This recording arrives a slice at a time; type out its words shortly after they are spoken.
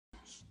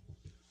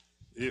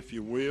if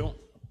you will,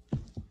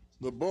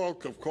 the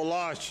book of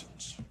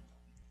Colossians.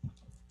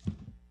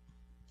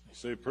 You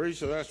say,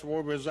 preacher, that's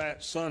where we was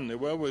at Sunday.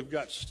 Well, we've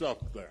got stuck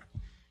there.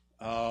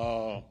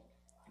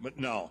 But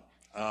no,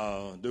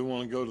 I do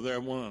want to go to there. I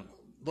want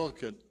to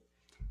look at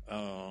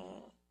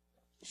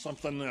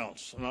something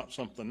else, not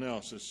something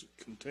else. It's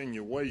a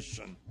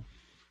continuation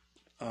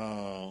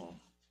of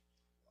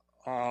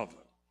it.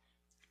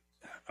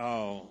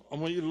 I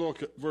want you to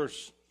look at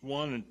verse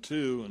 1 and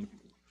 2 and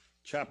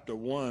chapter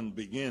 1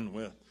 begin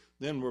with.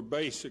 Then we're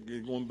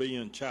basically going to be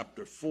in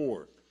chapter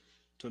 4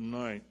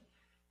 tonight.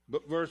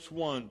 But verse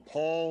 1,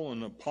 Paul,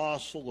 an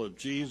apostle of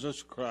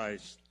Jesus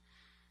Christ,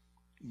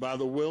 by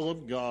the will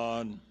of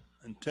God,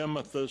 and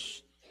Timothy,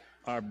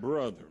 our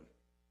brother,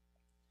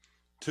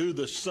 to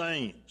the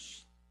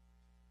saints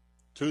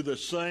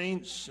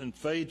and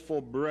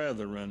faithful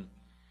brethren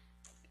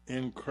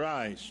in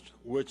Christ,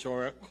 which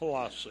are at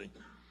Colossae,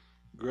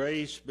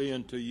 grace be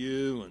unto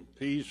you and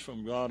peace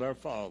from God our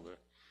Father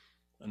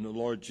and the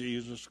Lord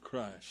Jesus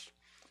Christ.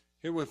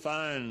 Here we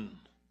find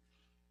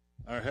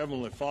our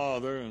Heavenly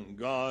Father and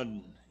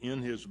God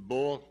in His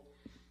book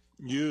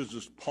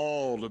uses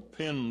Paul to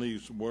pen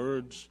these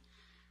words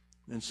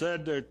and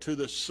said there to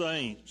the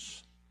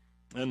saints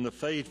and the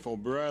faithful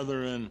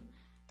brethren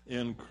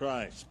in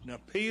Christ. Now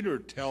Peter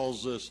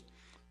tells us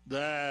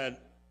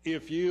that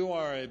if you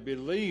are a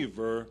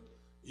believer,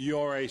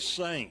 you're a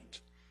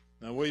saint.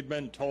 Now we've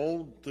been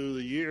told through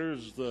the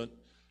years that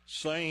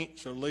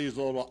saints are these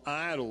little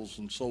idols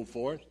and so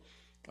forth,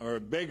 or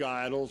big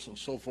idols and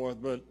so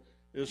forth, but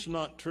it's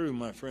not true,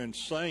 my friend.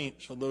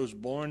 Saints are those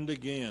born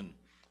again,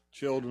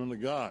 children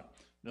of God.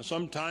 Now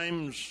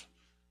sometimes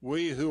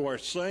we who are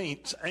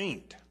saints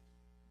ain't.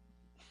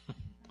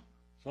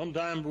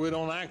 Sometimes we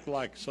don't act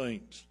like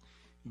saints,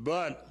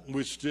 but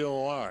we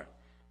still are.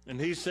 And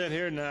he said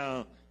here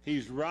now,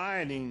 he's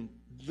writing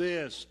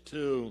this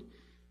to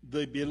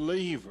the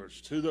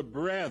believers, to the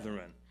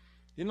brethren.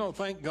 You know,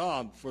 thank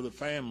God for the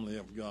family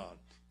of God.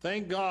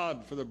 Thank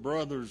God for the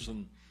brothers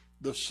and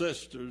the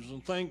sisters,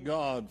 and thank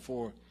God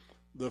for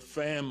the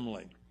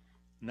family.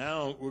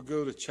 Now we'll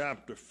go to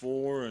chapter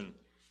 4, and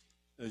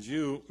as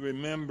you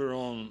remember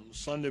on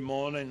Sunday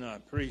morning I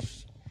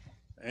preached,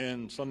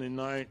 and Sunday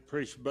night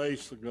preached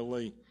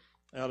basically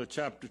out of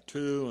chapter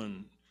 2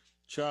 and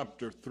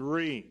chapter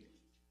 3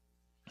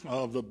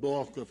 of the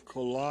book of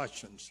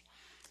Colossians.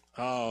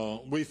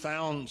 We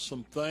found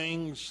some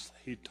things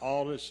he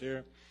taught us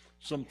here,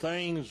 some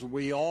things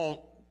we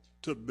ought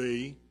to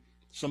be,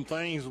 some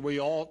things we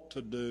ought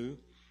to do,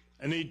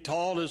 and he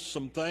taught us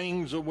some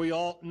things that we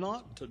ought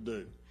not to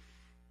do.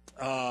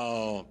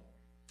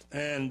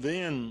 And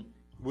then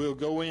we'll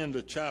go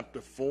into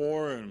chapter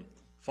 4 and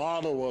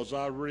follow as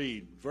I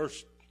read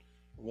verse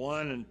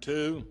 1 and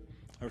 2,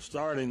 or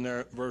starting there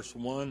at verse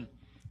 1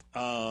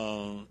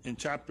 in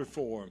chapter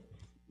 4.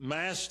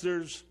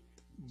 Masters,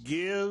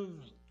 give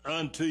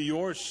unto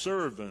your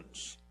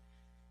servants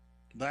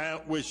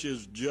that which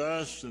is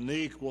just and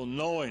equal,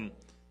 knowing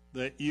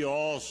that you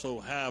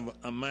also have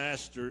a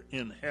master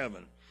in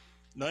heaven.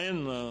 Now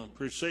in the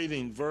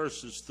preceding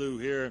verses through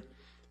here,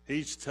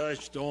 he's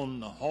touched on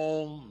the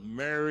home,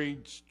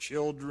 marriage,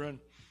 children,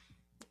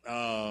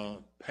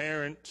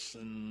 parents,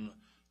 and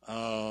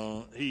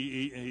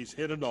he's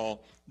hit it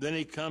all. Then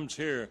he comes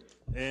here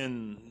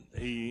and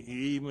he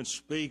even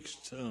speaks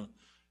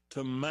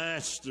to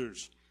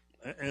masters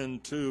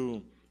and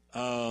to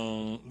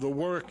the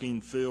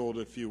working field,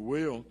 if you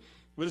will.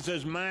 But it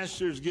says,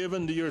 masters, give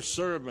unto your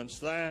servants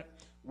that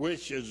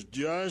which is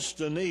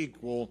just and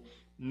equal,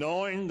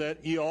 knowing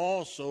that ye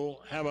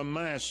also have a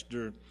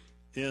master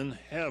in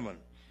heaven.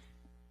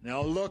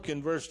 Now look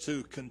in verse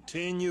 2,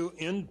 continue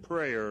in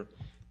prayer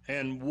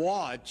and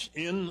watch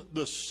in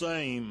the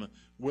same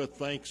with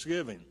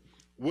thanksgiving.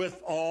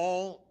 With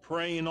all,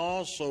 praying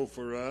also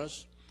for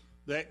us,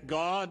 that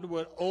God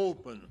would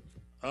open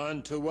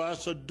unto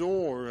us a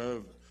door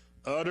of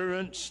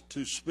utterance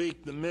to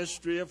speak the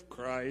mystery of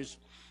Christ,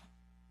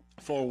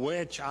 for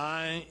which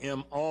I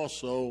am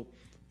also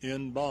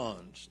in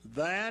bonds,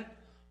 that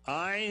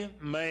I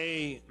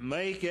may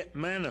make it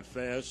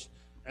manifest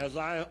as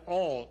I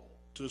ought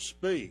to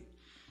speak.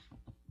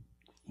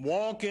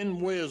 Walk in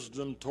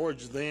wisdom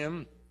towards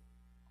them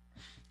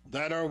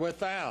that are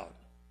without,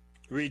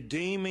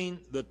 redeeming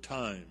the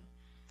time.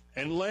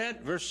 And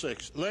let, verse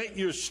 6, let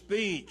your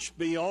speech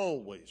be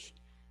always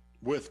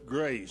with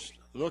grace.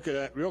 Look at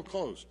that real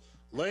close.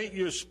 Let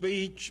your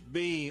speech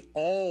be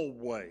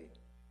always,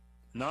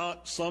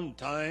 not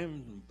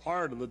sometime,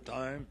 part of the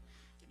time,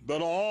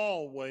 but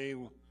always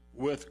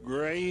with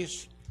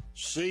grace,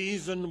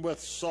 seasoned with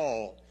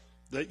salt,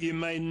 that you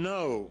may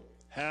know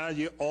how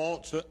you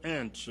ought to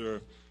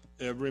answer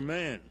every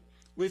man.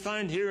 We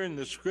find here in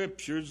the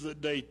scriptures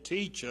that they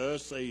teach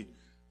us a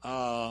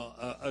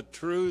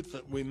truth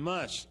that we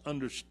must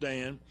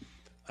understand,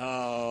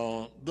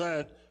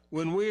 that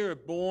when we are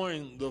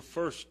born the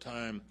first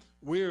time,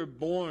 we are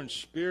born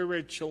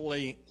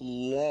spiritually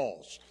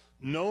lost.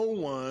 No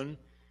one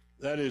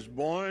that is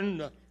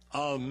born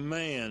of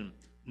man,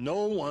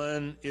 no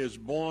one is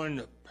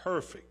born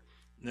perfect.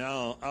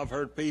 Now, I've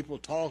heard people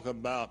talk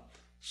about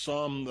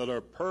some that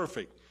are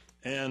perfect,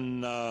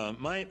 and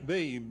might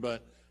be,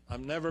 but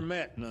I've never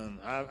met none.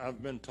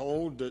 I've been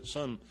told that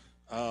some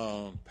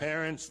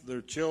parents,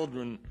 their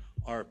children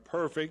are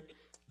perfect.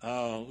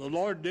 The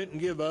Lord didn't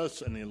give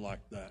us any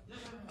like that.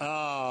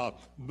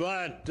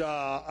 But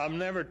I've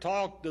never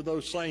talked to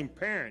those same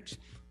parents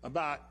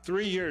about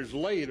 3 years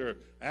later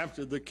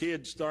after the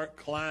kids start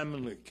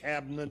climbing the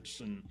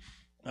cabinets and,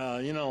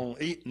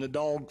 eating the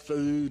dog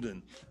food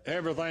and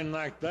everything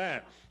like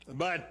that.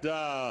 But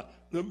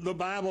the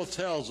Bible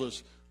tells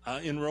us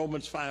in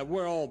Romans 5,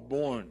 we're all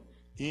born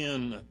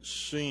in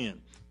sin,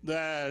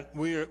 that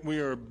we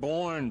are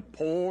born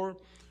poor,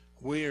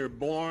 we are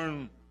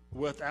born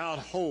without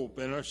hope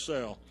in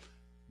ourselves.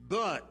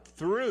 But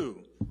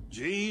through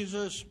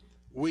Jesus,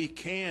 we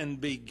can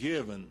be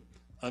given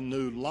a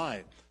new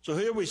life. So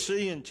here we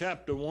see in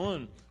chapter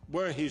 1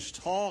 where he's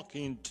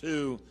talking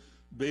to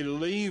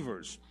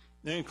believers.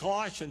 In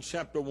Colossians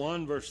chapter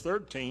 1, verse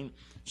 13,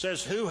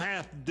 says, who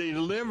hath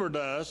delivered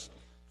us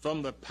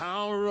from the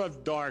power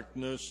of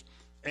darkness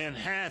and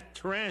hath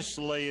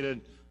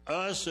translated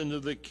us into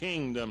the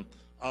kingdom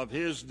of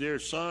his dear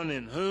Son,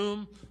 in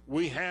whom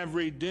we have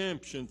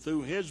redemption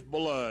through his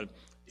blood,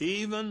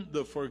 even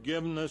the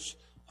forgiveness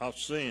of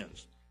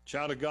sins.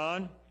 Child of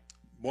God,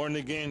 born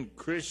again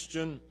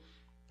Christian,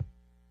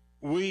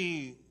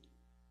 we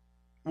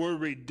were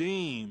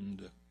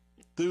redeemed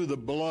through the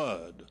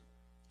blood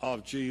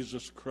of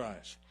Jesus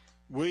Christ.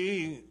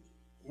 We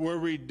were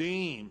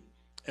redeemed.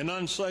 And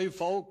unsaved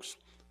folks,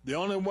 the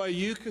only way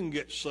you can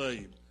get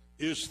saved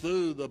is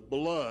through the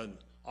blood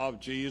of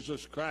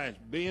Jesus Christ.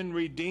 Being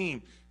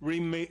redeemed.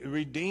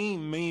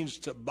 Redeemed means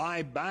to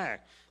buy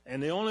back.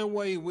 And the only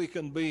way we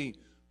can be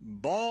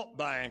bought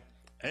back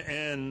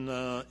and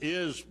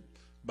is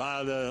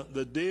by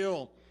the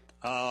deal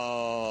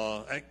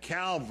at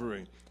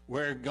Calvary,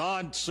 where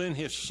God sent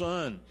his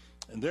Son.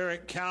 And there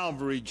at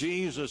Calvary,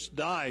 Jesus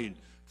died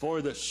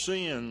for the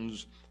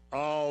sins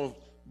of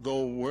the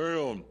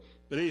world.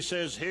 But he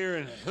says here,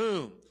 in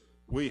whom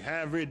we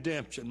have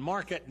redemption.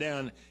 Mark it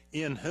down,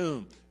 in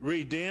whom.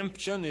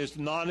 Redemption is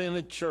not in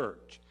a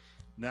church.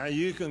 Now,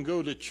 you can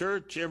go to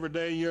church every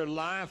day of your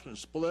life and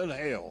split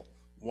hell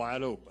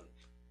wide open.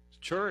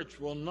 Church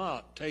will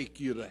not take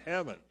you to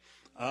heaven.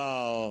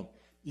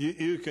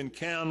 You can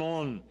count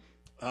on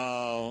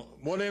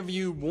whatever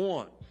you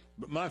want.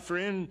 But my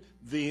friend,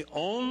 the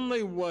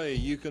only way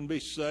you can be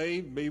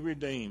saved, be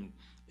redeemed,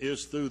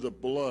 is through the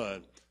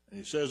blood. And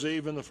he says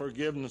even the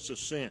forgiveness of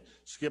sin.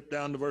 Skip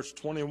down to verse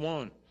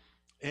 21.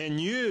 And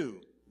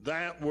you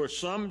that were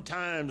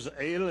sometimes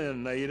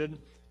alienated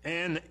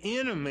and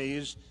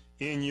enemies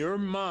in your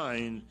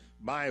mind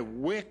by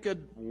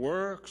wicked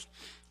works,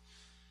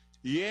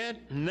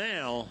 yet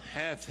now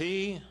hath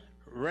he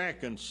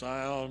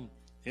reconciled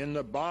in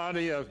the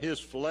body of his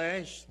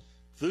flesh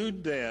through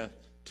death,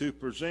 to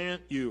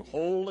present you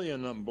holy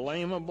and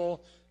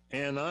unblameable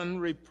and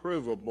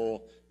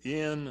unreprovable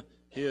in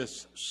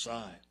his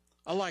sight.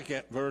 I like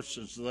that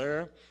verses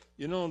there.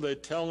 You know, they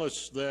tell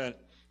us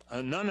that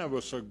none of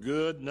us are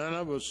good. None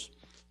of us,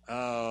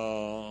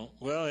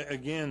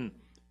 again,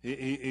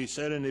 he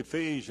said in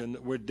Ephesians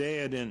that we're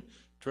dead in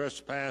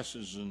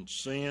trespasses and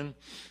sin.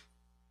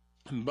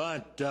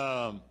 But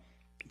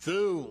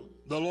through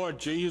the Lord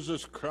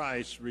Jesus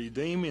Christ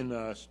redeeming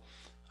us,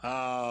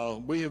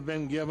 we have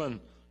been given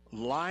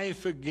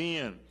life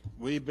again.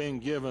 We've been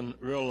given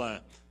real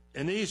life.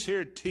 And these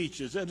here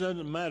teaches, it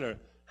doesn't matter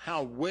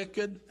how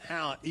wicked,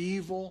 how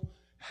evil,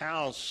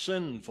 how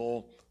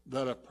sinful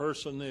that a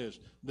person is.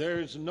 There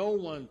is no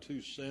one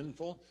too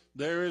sinful.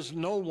 There is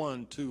no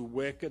one too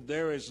wicked.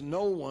 There is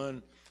no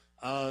one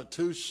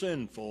too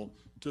sinful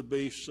to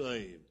be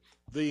saved.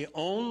 The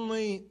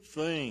only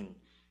thing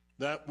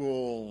that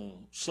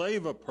will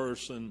save a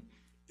person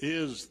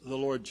is the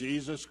Lord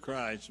Jesus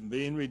Christ,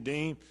 being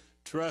redeemed,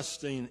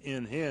 trusting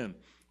in him.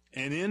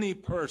 And any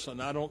person,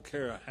 I don't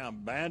care how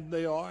bad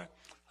they are,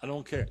 I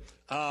don't care.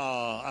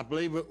 I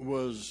believe it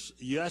was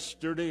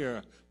yesterday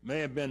or may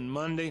have been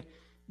Monday,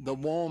 the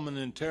woman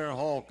in Terre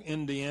Haute,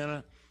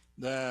 Indiana,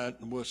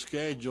 that was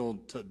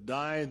scheduled to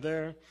die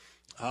there.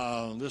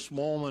 This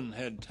woman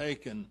had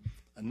taken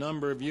a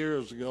number of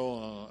years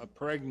ago a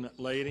pregnant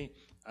lady.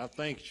 I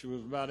think she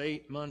was about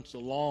 8 months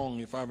along,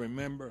 if I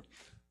remember.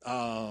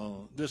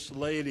 This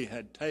lady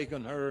had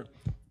taken her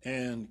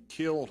and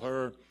killed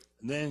her.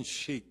 Then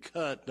she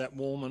cut that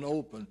woman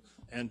open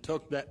and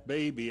took that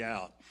baby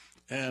out.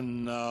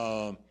 And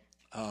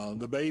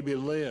the baby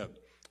lived.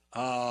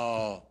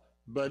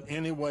 But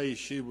anyway,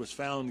 she was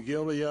found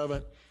guilty of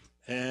it,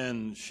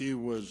 and she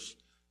was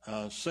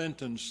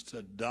sentenced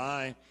to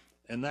die.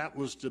 And that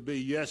was to be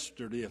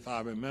yesterday, if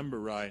I remember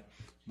right.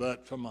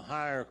 But from a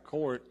higher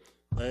court,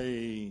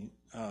 they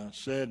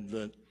said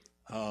that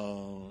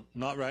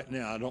not right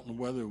now. I don't know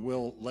whether it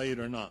will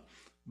later or not.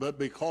 But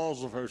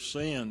because of her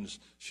sins,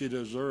 she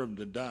deserved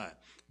to die.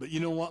 But you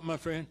know what, my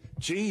friend?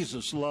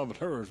 Jesus loved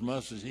her as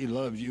much as he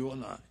loves you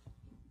and I.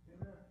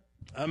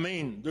 I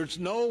mean, there's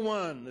no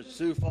one that's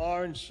too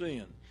far in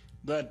sin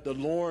that the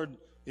Lord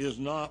is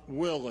not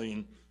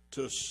willing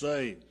to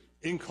save.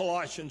 In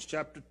Colossians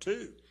chapter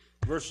 2,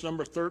 verse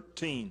number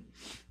 13,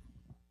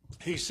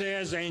 he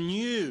says, and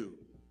you,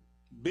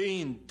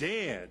 being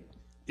dead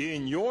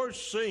in your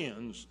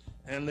sins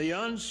and the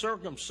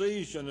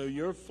uncircumcision of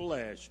your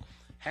flesh,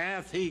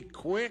 hath he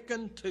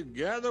quickened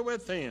together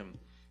with him,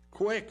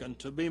 quickened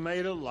to be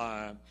made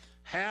alive,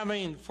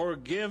 having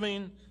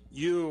forgiven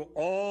you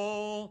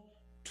all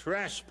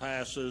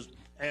trespasses,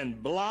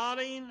 and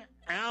blotting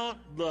out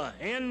the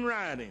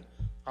handwriting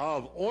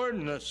of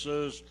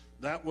ordinances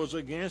that was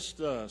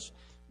against us,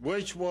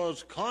 which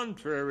was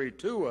contrary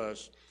to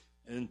us,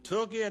 and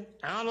took it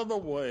out of the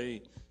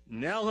way,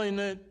 nailing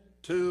it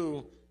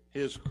to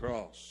his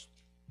cross.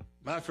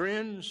 My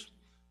friends,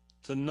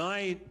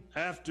 tonight,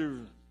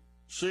 after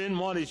seeing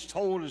what he's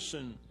told us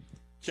in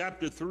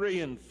chapter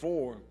 3 and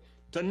 4,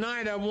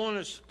 tonight I want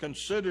us to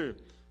consider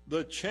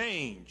the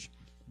change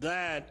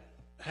that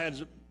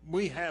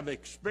we have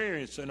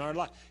experienced in our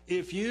life.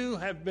 If you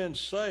have been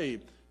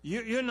saved,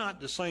 you're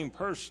not the same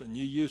person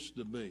you used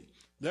to be.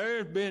 There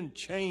have been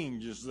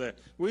changes there.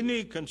 We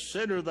need to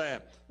consider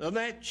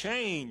that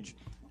change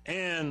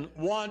and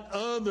what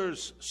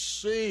others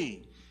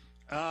see.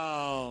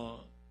 That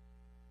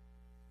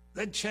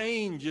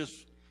change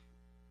is,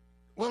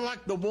 well,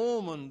 like the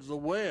woman's the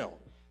well.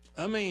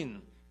 I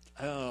mean,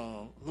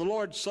 the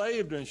Lord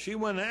saved her, and she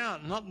went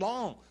out. Not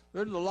long,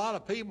 there's a lot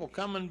of people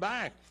coming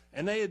back,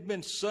 and they had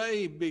been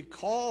saved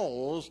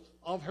because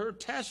of her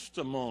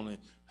testimony,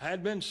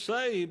 had been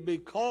saved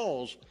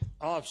because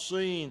of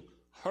seeing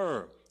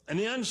her. And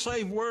the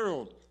unsaved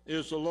world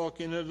is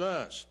looking at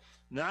us.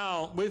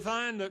 Now, we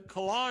find that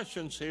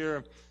Colossians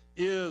here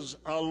is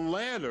a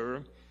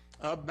letter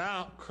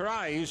about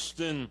Christ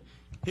and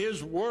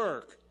his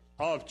work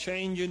of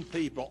changing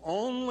people.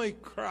 Only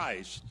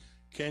Christ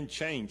can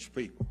change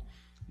people.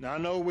 Now, I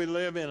know we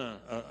live in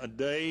a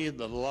day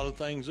that a lot of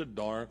things are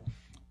dark.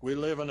 We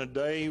live in a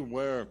day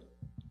where,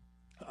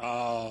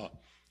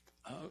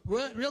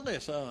 really,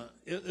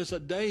 it's a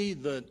day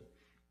that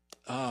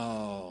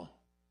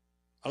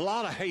a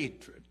lot of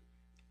hatred.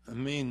 I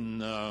mean,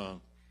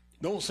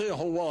 don't see a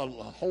whole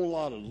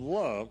lot of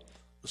love.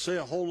 See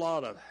a whole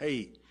lot of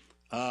hate.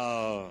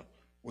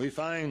 We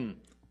find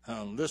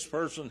this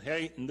person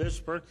hating this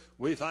person.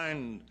 We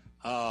find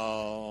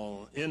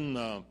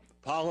in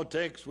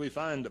politics, we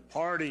find the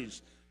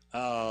parties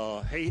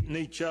hating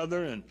each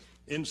other, and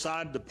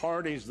inside the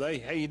parties, they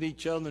hate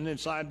each other, and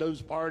inside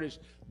those parties,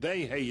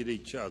 they hate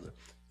each other.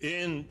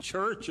 In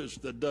churches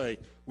today,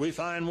 we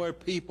find where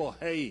people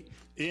hate.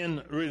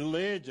 In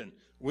religion,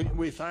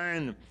 we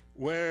find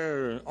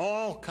where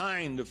all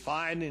kind of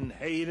fighting,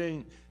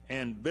 hating,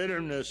 and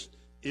bitterness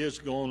is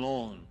going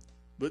on.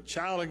 But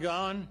child of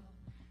God,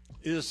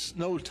 it's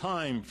no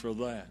time for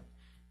that.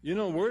 You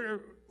know,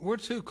 we're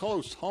too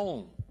close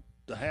home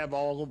to have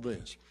all of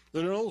this.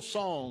 There's an old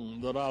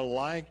song that I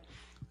like,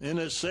 and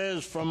it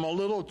says, from a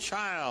little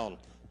child,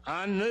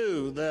 I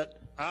knew that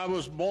I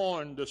was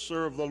born to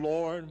serve the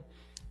Lord.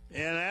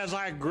 And as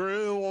I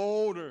grew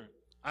older,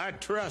 I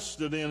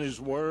trusted in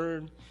his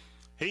word.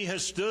 He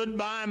has stood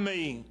by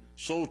me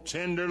so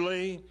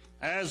tenderly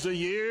as the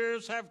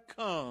years have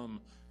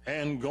come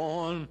and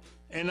gone.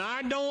 And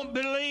I don't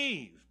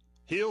believe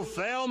he'll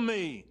fail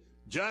me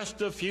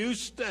just a few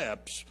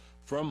steps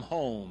from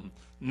home.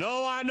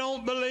 No, I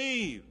don't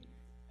believe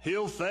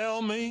he'll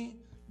fail me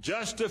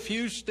just a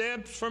few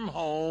steps from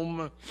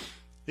home.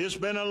 It's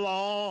been a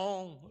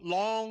long,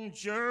 long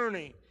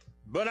journey,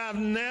 but I've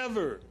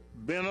never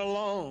been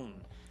alone.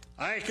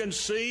 I can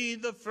see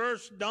the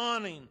first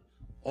dawning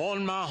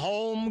on my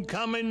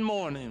homecoming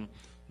morning.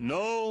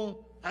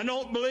 No, I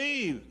don't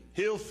believe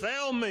he'll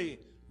fail me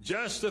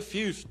just a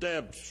few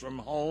steps from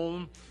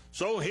home.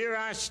 So here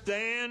I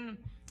stand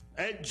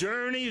at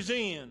journey's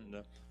end.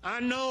 I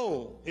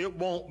know it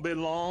won't be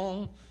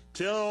long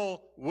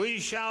till we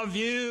shall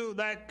view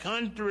that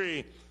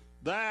country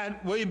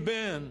that we've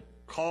been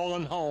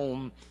calling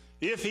home.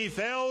 If he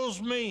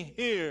fails me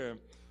here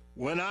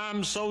when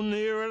I'm so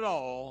near it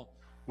all,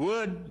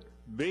 would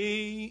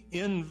be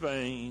in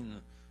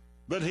vain.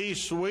 But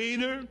he's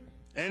sweeter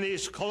and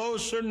he's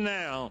closer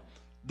now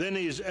than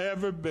he's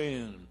ever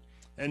been.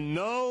 And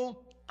no,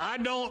 I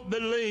don't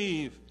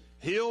believe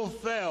he'll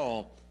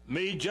fail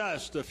me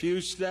just a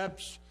few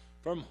steps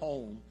from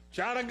home.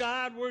 Child of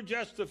God, we're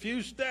just a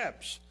few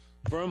steps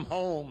from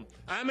home.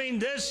 I mean,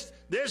 this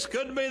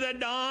could be the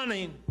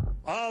dawning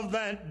of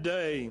that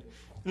day.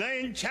 Now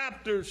in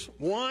chapters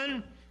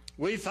 1,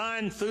 we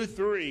find through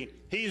 3,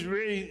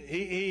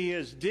 he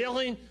is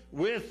dealing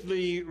with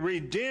the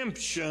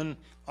redemption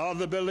of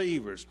the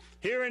believers.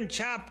 Here in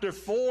chapter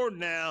 4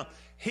 now,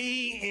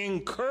 he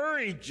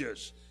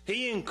encourages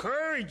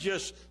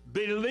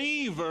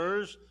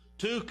believers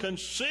to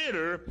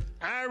consider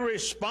our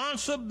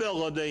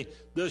responsibility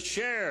to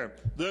share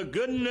the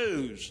good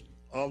news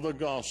of the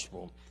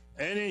gospel.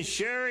 And in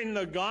sharing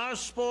the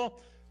gospel,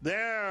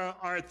 there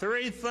are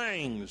 3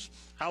 things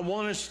I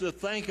want us to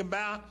think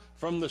about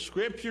from the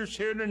scriptures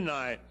here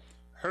tonight,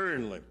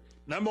 hurriedly.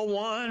 Number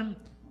 1,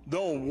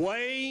 the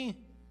way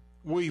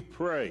we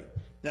pray.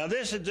 Now,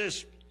 this is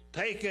just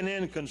taking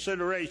in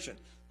consideration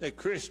that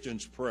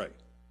Christians pray.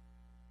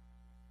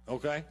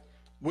 Okay?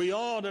 We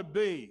ought to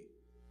be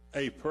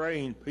a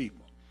praying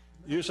people.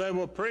 You say,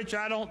 well, preacher,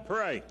 I don't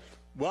pray.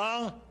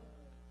 Well,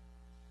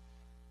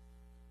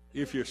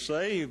 if you're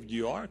saved,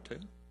 you are to.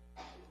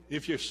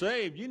 If you're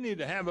saved, you need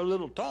to have a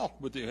little talk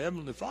with your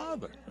Heavenly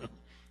Father.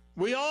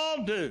 We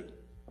all do.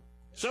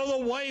 So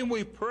the way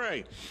we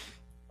pray,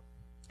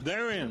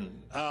 there in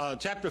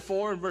chapter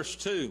 4 and verse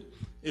 2,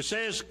 it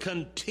says,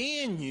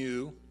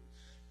 continue.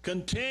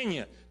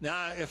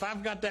 Now, if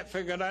I've got that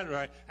figured out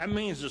right, that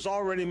means it's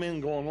already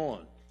been going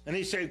on. And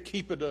he said,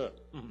 keep it up.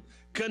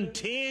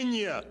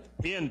 Continue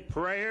in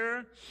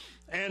prayer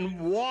and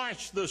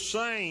watch the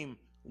same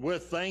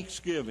with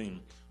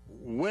thanksgiving.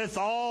 With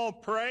all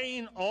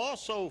praying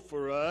also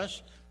for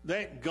us,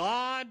 that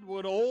God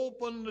would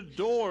open the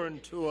door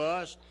unto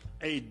us,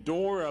 a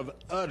door of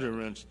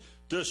utterance,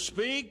 to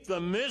speak the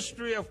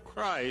mystery of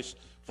Christ,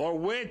 for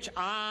which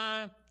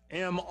I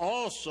am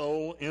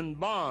also in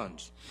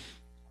bonds,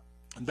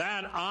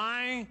 that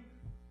I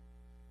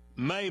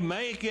may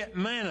make it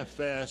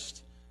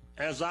manifest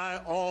as I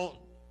ought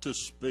to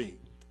speak.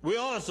 We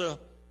ought to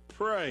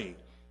pray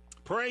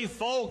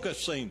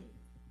focusing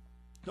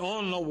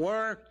on the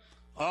work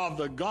of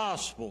the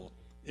gospel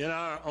in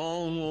our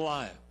own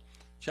life.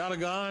 Child of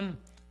God,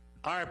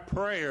 our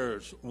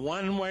prayers,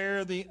 one way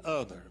or the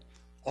other,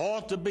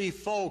 ought to be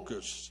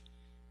focused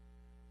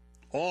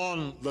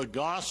on the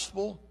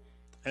gospel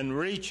and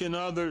reaching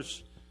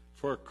others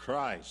for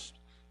Christ.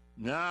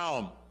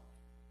 Now,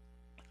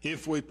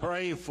 if we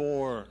pray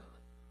for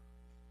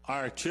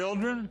our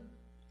children,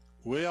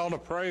 we ought to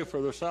pray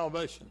for their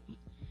salvation.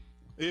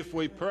 If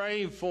we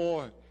pray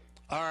for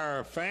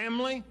our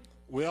family,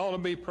 we ought to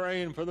be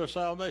praying for their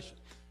salvation.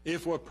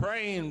 If we're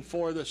praying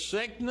for the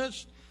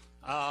sickness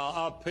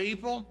of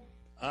people,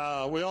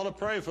 we ought to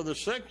pray for the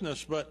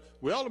sickness, but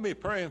we ought to be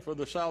praying for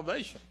the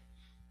salvation.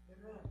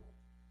 Amen.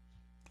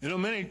 You know,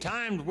 many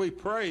times we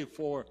pray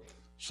for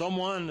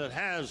someone that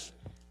has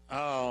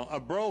a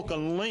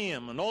broken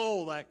limb, and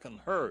that can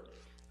hurt.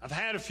 I've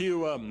had a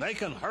few of them. They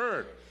can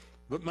hurt.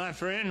 But my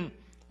friend,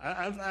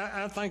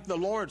 I think the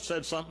Lord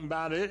said something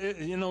about it.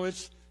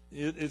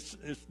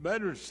 It's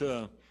better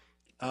to,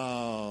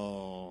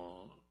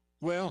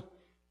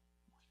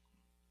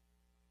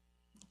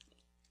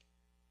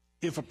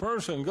 if a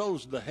person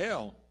goes to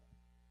hell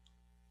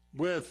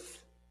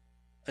with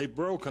a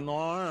broken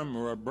arm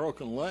or a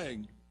broken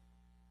leg,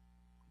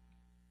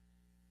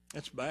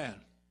 it's bad.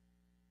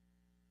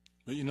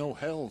 But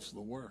hell's the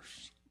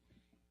worst.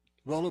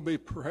 We ought to be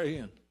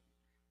praying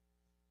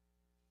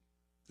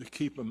to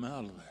keep them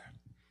out of there.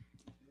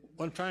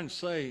 What I'm trying to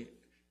say,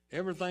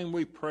 everything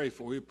we pray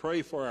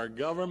for our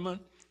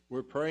government,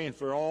 we're praying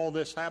for all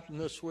this happened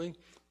this week,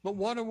 but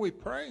what are we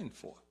praying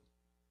for?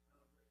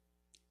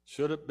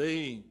 Should it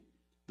be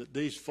that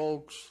these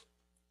folks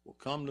will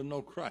come to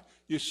know Christ?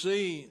 You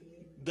see,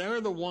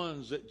 they're the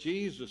ones that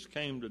Jesus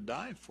came to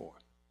die for.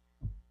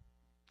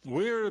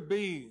 We're to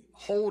be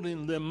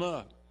holding them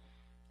up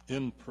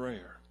in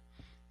prayer.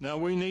 Now,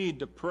 we need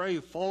to pray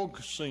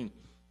focusing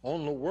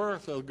on the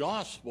worth of the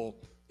gospel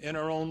in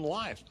our own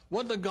lives.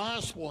 What the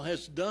gospel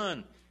has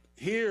done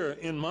here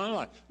in my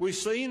life. We've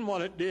seen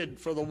what it did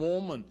for the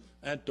woman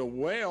at the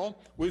well.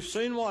 We've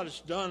seen what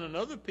it's done in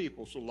other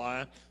people's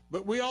lives.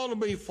 But we ought to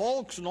be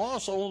focusing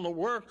also on the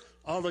work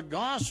of the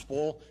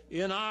gospel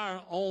in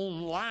our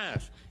own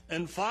lives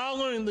and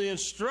following the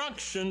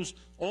instructions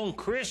on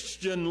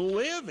Christian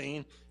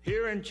living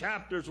here in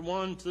chapters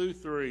 1 through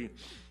 3.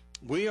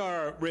 We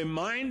are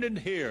reminded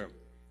here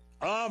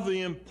of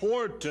the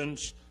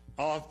importance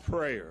of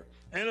prayer.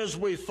 And as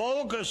we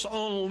focus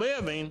on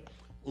living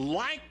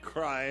like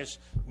Christ,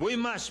 we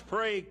must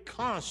pray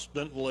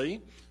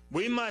constantly,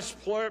 we must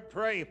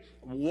pray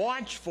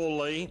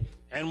watchfully,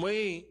 and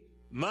we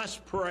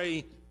must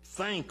pray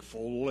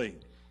thankfully.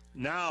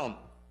 Now,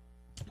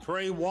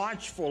 pray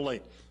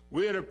watchfully.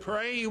 We are to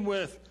pray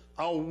with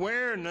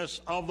awareness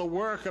of the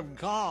work of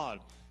God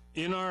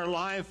in our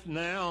life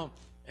now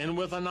and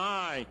with an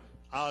eye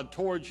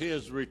towards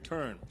his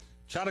return.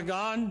 Child of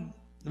God,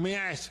 let me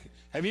ask you,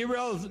 have you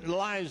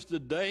realized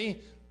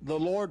today the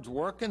Lord's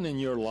working in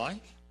your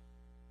life?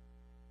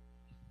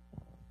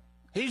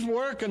 He's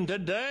working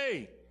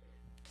today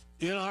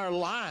in our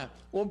life.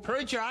 Well,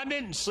 preacher, I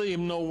didn't see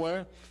him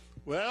nowhere.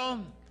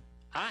 Well,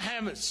 I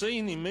haven't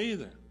seen him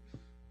either,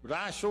 but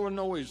I sure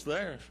know he's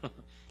there.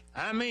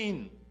 I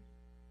mean,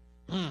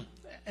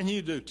 and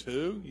you do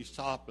too. You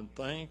stop and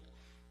think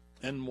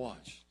and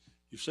watch.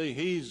 You see,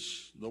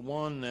 he's the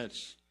one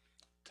that's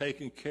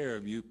taking care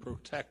of you,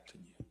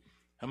 protecting you.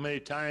 How many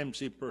times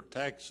he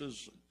protects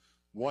us,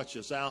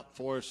 watches out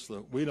for us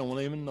that we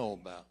don't even know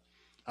about.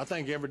 I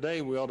think every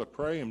day we ought to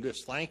pray him,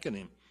 just thanking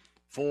him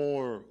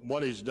for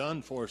what he's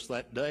done for us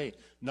that day.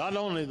 Not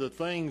only the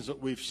things that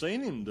we've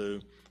seen him do,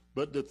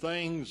 but the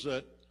things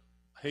that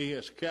he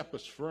has kept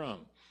us from.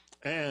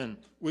 And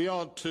we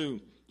ought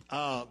to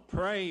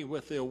pray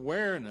with the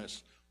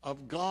awareness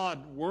of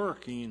God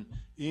working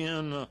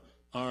in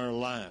our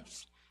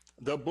lives.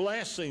 the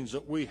blessings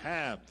that we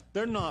have,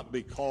 they're not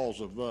because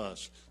of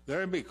us.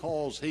 They're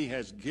because he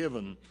has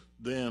given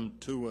them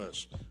to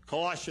us.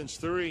 Colossians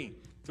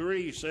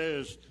 3:3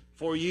 says,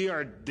 "For ye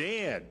are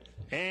dead,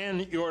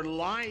 and your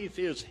life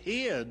is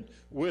hid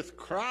with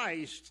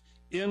Christ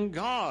in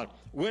God.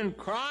 When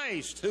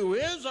Christ, who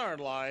is our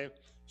life,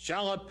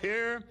 shall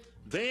appear,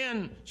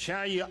 then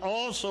shall ye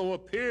also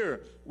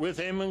appear with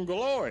him in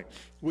glory."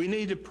 We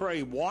need to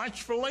pray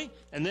watchfully,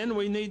 and then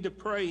we need to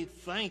pray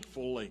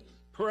thankfully.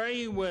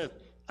 Pray with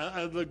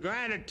the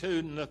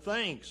gratitude and the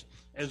thanks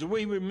as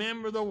we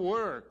remember the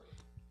work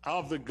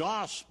of the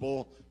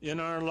gospel in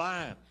our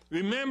life.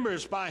 Remember,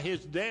 it's by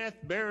his death,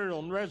 burial,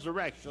 and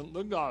resurrection,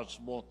 the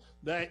gospel,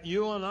 that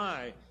you and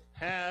I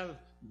have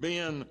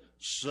been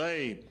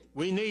saved.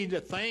 We need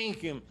to thank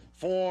him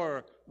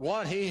for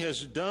what he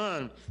has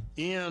done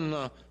in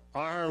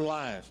our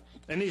life.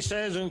 And he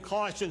says in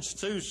Colossians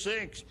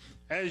 2:6,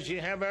 "As ye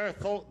have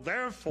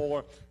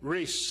therefore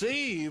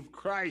received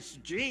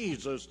Christ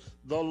Jesus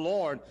the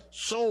Lord,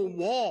 so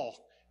walk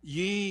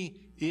ye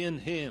in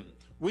him."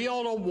 We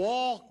ought to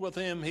walk with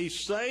him. He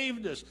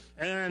saved us,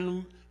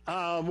 and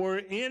we're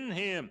in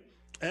him,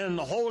 and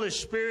the Holy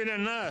Spirit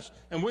in us.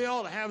 And we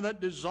ought to have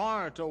that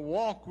desire to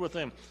walk with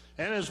him.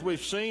 And as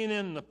we've seen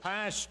in the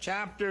past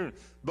chapter,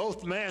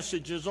 both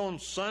messages on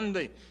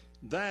Sunday,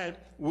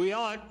 that we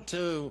ought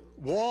to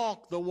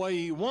walk the way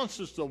he wants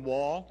us to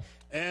walk,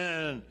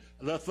 and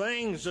the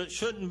things that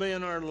shouldn't be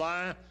in our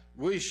life,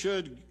 we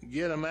should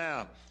get them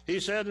out. He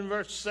said in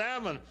verse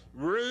 7,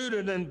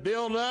 "Rooted and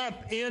built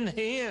up in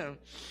him,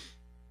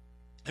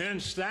 and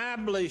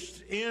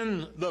established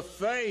in the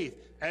faith,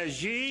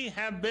 as ye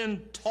have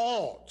been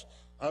taught,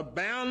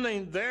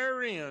 abounding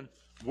therein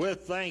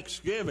with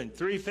thanksgiving."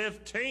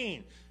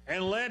 3:15,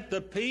 "And let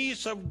the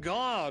peace of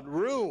God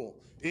rule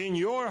in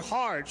your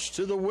hearts,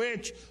 to the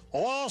which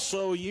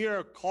also ye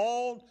are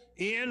called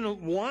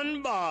in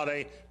one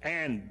body,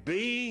 and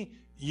be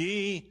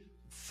ye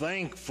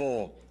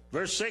thankful."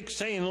 Verse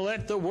 16,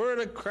 "Let the word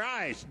of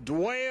Christ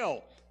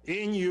dwell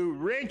in you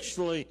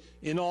richly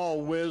in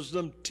all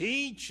wisdom,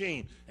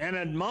 teaching and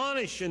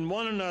admonishing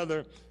one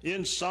another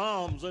in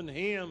psalms and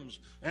hymns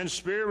and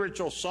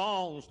spiritual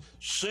songs,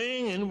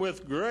 singing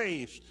with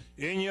grace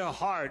in your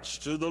hearts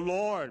to the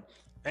Lord.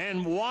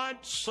 And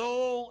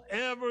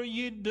whatsoever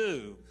ye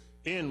do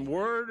in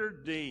word or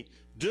deed,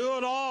 do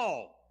it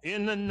all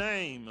in the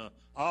name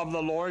of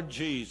the Lord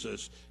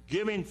Jesus,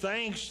 giving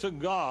thanks to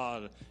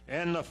God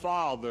and the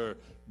Father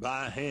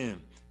by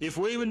him." If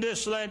we would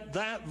just let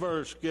that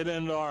verse get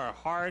into our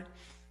heart,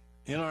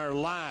 in our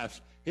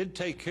lives, it'd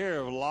take care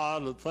of a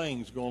lot of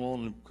things going on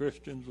in a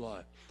Christian's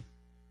life.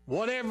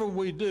 Whatever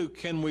we do,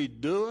 can we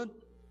do it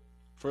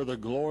for the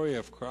glory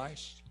of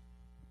Christ?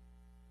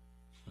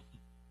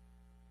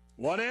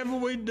 Whatever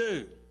we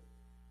do,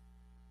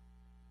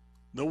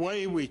 the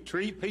way we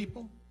treat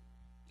people,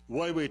 the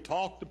way we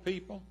talk to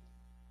people,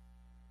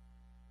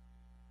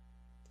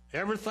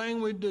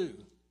 everything we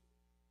do,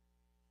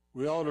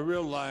 we ought to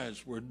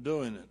realize we're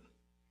doing it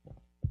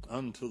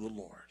unto the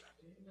Lord.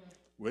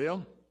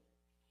 Well,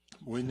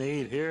 we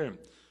need here,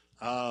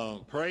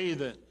 pray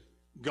that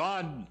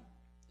God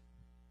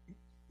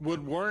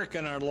would work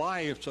in our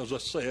lives, as I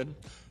said.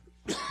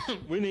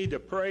 We need to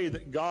pray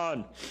that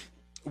God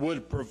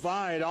would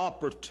provide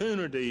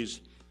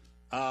opportunities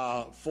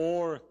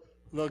for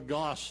the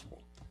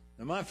gospel.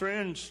 And my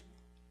friends,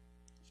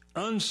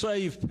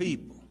 unsaved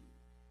people,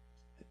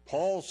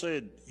 Paul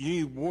said,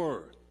 ye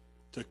were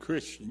to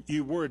Christians,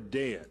 you were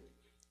dead.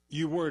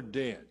 You were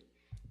dead.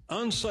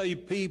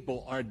 Unsaved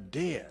people are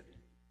dead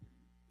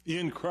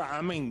in Christ.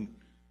 I mean,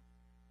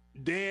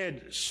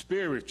 dead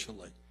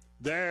spiritually.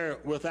 They're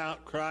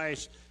without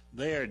Christ.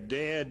 They are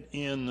dead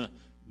in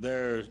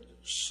their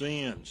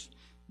sins.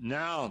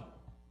 Now,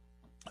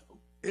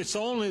 it's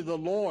only the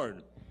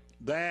Lord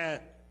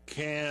that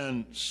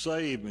can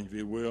save, if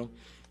you will.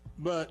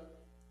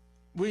 But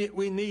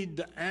we need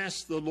to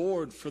ask the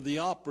Lord for the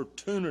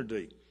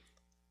opportunity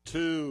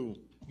to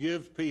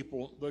give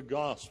people the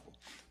gospel.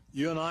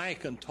 You and I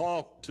can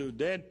talk to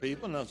dead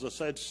people, and as I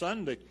said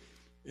Sunday,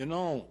 you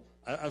know,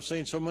 I've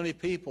seen so many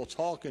people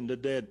talking to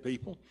dead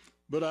people,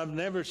 but I've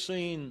never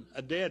seen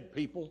a dead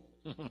people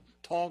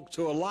talk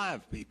to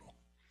alive people.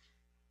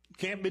 It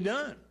can't be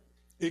done.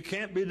 It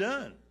can't be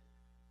done.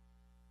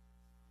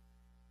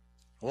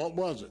 What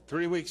was it?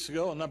 3 weeks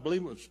ago, and I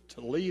believe it was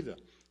Toledo,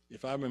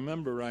 if I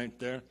remember right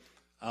there,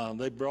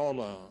 they brought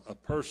a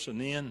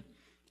person in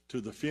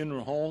to the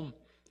funeral home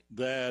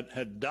that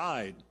had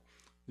died.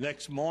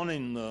 Next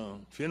morning, the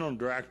funeral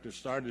director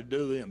started to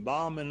do the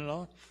embalming and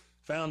all,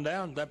 found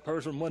out that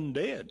person wasn't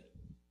dead.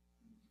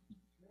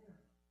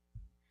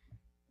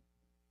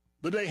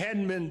 But they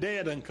hadn't been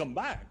dead and come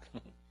back.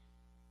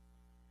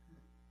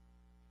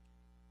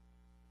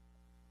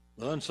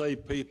 The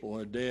unsaved people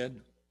are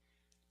dead.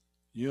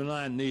 You and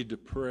I need to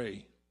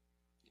pray,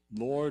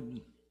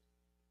 Lord,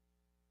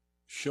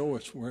 show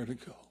us where to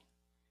go.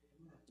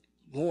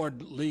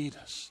 Lord, lead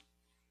us.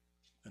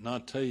 And I'll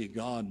tell you,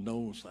 God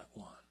knows that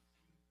one.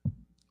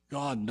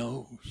 God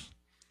knows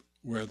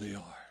where they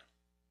are.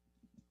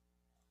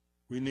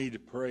 we need to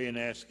pray and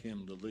ask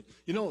him to lead.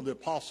 You know, the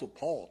Apostle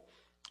Paul,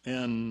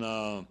 and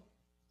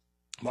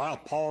while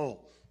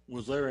Paul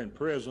was there in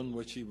prison,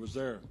 which he was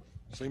there,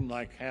 seemed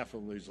like half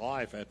of his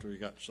life after he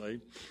got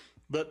saved,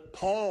 but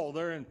Paul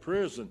there in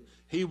prison,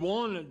 he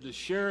wanted to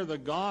share the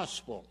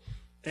gospel.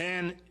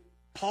 And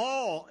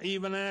Paul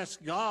even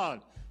asked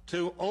God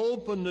to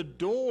open the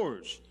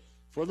doors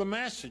for the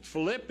message.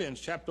 Philippians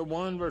chapter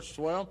 1, verse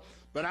 12,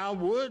 but I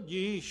would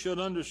ye should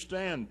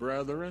understand,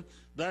 brethren,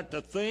 that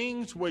the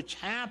things which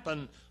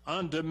happen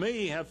unto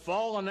me have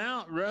fallen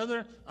out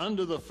rather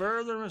unto the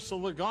furtherance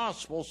of the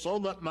gospel, so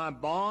that my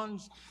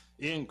bonds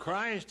in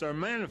Christ are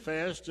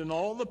manifest in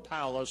all the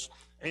palace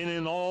and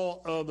in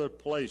all other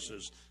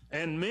places.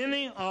 And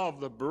many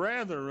of the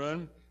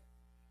brethren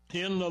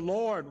in the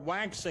Lord,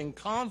 waxing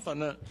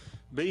confident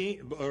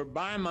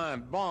by my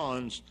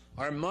bonds,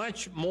 are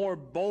much more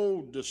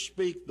bold to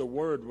speak the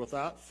word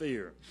without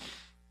fear.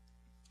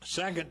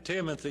 2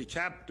 Timothy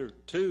chapter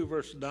 2,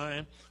 verse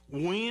 9,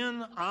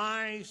 when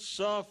I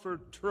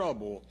suffered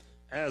trouble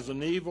as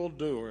an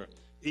evildoer,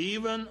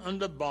 even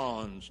unto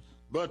bonds,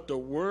 but the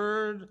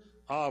word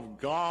of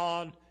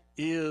God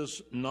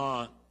is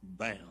not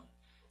bound.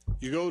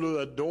 You go to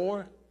a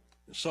door,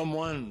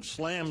 someone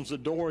slams the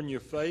door in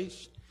your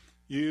face,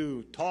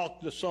 you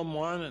talk to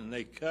someone and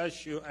they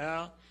cuss you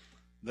out,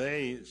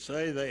 they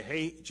say they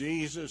hate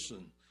Jesus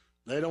and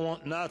they don't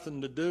want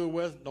nothing to do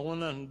with it, don't want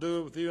nothing to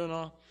do with you and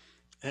all.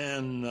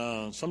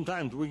 And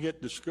sometimes we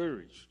get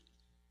discouraged.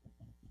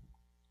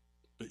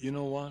 But you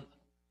know what?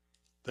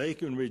 They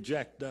can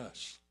reject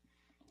us.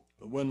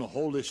 But when the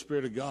Holy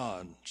Spirit of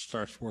God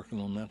starts working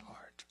on that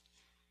heart,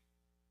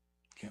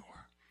 it can't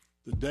work.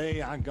 The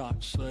day I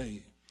got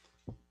saved,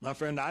 my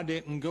friend, I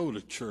didn't go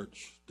to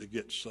church to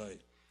get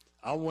saved.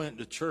 I went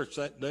to church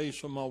that day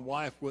so my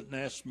wife wouldn't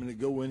ask me to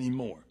go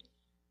anymore.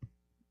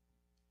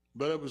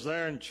 But it was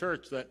there in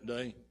church that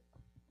day,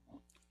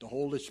 the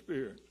Holy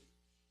Spirit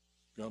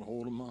got a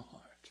hold of my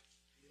heart.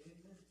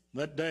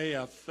 That day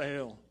I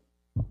fell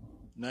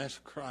and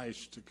asked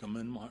Christ to come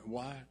in my life.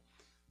 Why?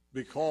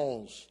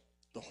 Because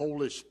the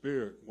Holy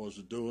Spirit was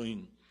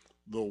doing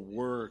the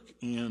work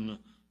in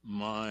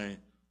my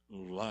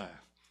life.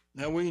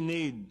 Now we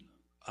need,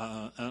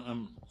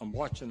 I'm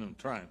watching them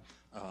trying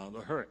to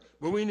hurry,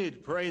 but we need to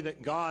pray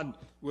that God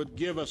would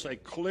give us a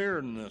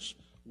clearness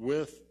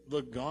with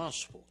the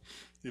gospel.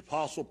 The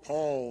Apostle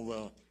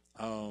Paul,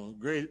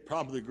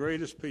 probably the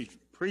greatest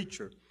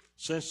preacher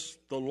since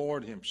the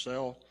Lord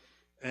himself,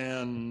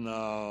 and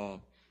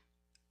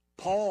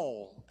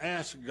Paul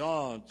asked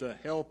God to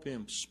help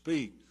him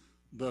speak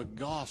the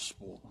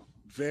gospel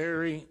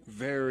very,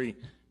 very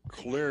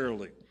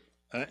clearly.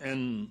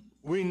 And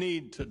we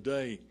need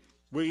today,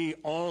 we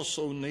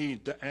also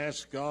need to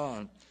ask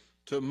God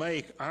to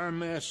make our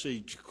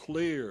message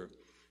clear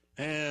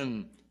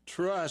and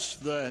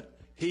trust that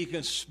he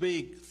can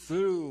speak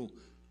through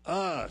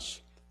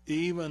us,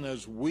 even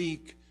as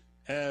weak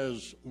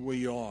as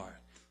we are.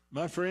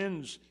 My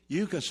friends,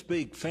 you can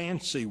speak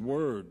fancy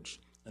words,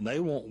 and they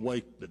won't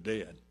wake the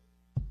dead.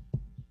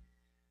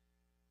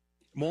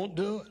 Won't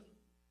do it.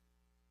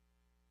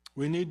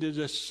 We need to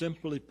just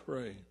simply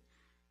pray,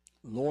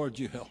 Lord,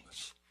 you help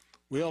us.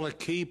 We ought to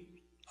keep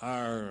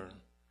our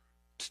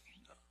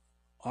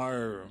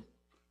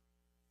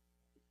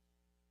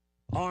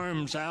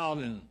arms out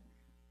and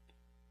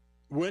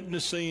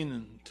witnessing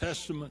and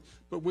testament,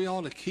 but we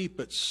ought to keep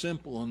it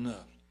simple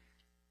enough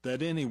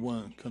that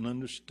anyone can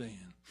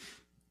understand.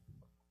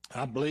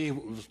 I believe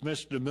it was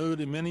Mr.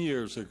 Moody many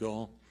years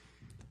ago.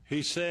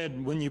 He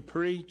said, when you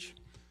preach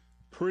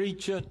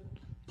it,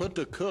 put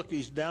the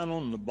cookies down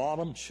on the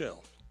bottom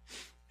shelf.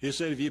 He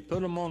said, if you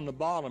put them on the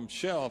bottom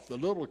shelf, the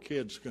little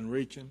kids can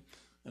reach them,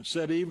 and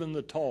said even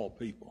the tall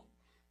people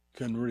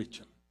can reach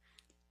them.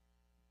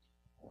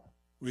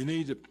 We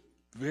need to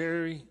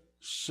very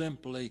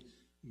simply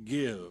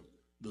give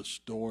the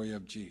story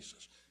of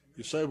Jesus.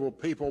 You say, well,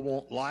 people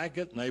won't like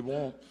it and they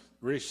won't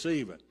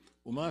receive it.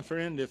 Well, my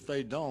friend, if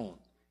they don't,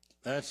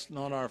 that's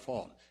not our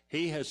fault.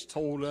 He has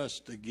told us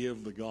to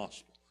give the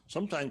gospel.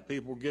 Sometimes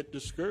people get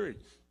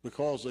discouraged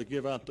because they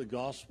give out the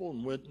gospel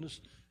and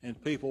witness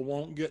and people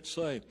won't get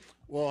saved.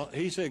 Well,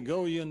 he said,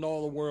 go ye into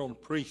all the world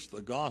and preach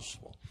the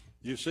gospel.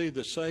 You see,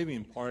 the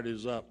saving part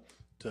is up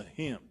to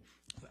him.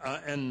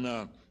 But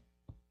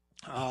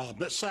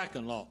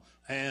second law,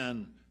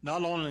 and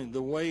not only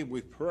the way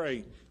we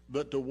pray,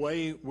 but the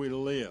way we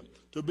live.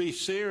 To be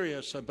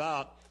serious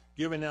about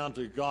giving out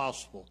the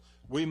gospel,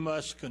 we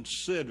must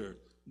consider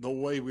the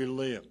way we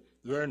live.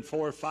 There in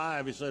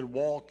 4:5, he said,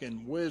 walk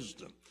in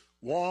wisdom.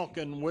 Walk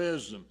in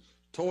wisdom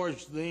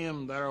towards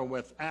them that are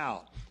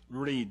without,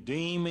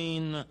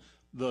 redeeming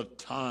the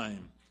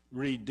time.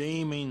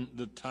 Redeeming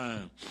the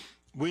time.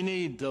 We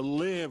need to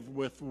live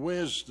with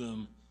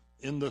wisdom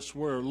in this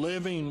world,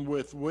 living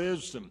with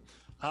wisdom,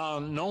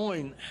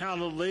 knowing how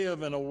to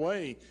live in a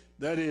way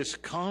that is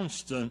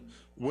constant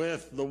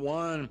with the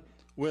one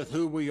with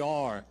who we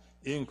are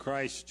in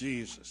Christ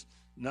Jesus.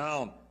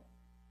 Now,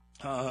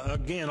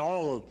 again,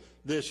 all of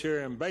this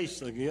here, I'm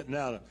basically getting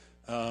out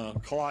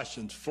of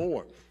Colossians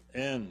 4.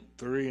 and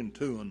 3 and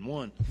 2 and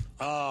 1.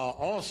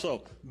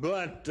 Also,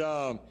 but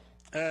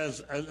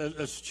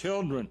as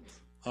children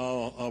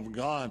of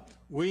God,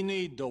 we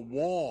need to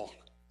walk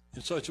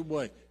in such a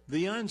way.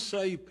 The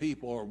unsaved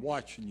people are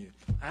watching you.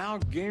 I'll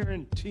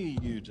guarantee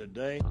you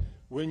today,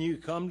 when you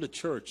come to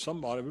church,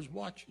 somebody was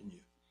watching you.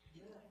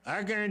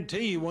 I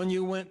guarantee you, when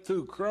you went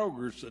through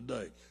Kroger's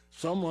today,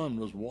 someone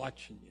was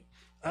watching you.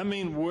 I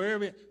mean,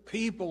 wherever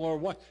people are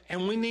watching,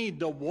 and we need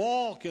to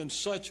walk in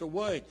such a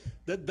way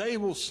that they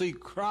will see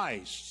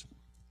Christ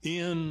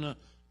in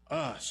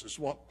us, is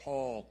what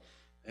Paul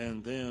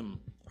and them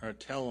are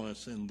telling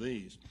us in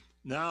these.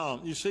 Now,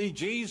 you see,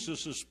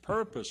 Jesus'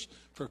 purpose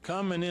for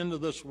coming into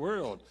this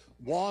world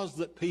was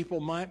that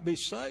people might be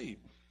saved.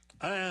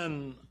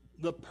 And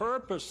the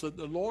purpose that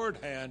the Lord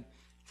had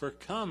for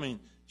coming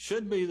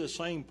should be the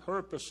same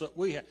purpose that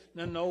we have.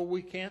 Now, no,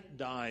 we can't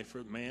die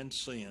for man's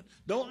sin.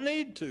 Don't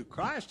need to.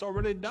 Christ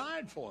already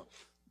died for it.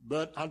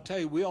 But I'll tell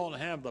you, we ought to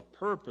have the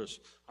purpose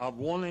of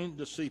wanting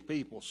to see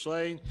people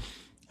saved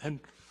and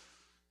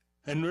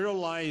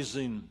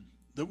realizing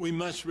that we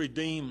must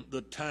redeem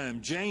the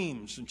time.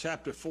 James in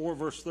chapter 4,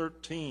 verse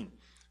 13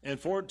 and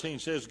 14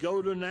 says,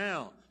 "Go to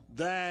now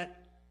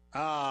that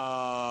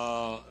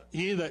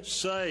ye that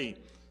say,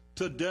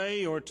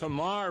 today or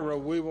tomorrow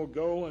we will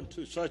go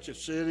into such a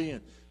city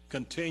and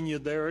continue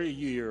there a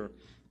year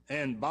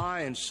and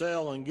buy and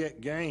sell and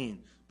get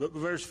gain." But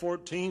verse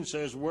 14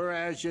 says,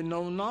 "Whereas you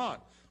know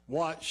not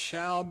what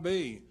shall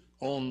be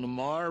on the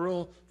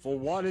morrow, for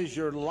what is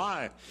your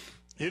life?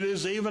 It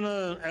is even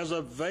as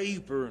a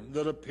vapor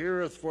that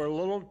appeareth for a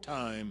little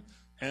time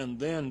and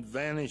then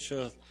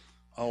vanisheth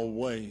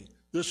away."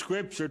 The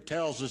scripture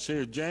tells us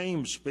here,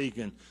 James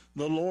speaking,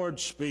 the Lord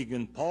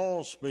speaking,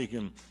 Paul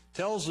speaking,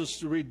 tells us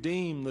to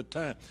redeem the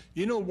time.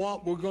 You know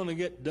what we're going to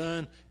get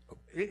done?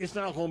 It's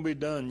not going to be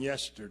done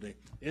yesterday.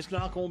 It's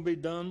not going to be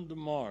done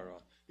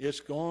tomorrow. It's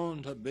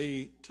going to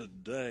be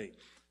today.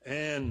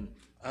 And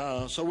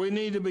so we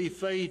need to be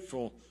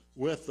faithful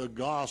with the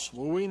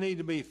gospel. We need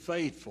to be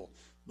faithful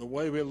the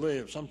way we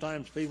live.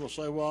 Sometimes people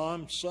say, "Well,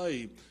 I'm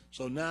saved,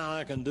 so now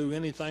I can do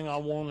anything I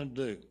want to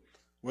do."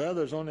 Well,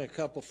 there's only a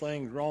couple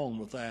things wrong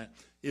with that.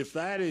 If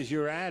that is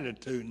your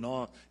attitude,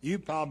 you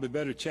probably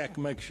better check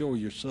and make sure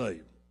you're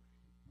saved.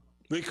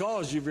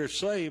 Because if you're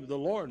saved, the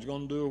Lord's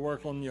going to do a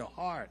work on your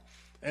heart.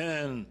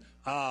 And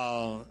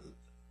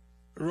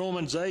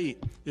Romans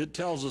 8, it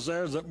tells us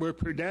there that we're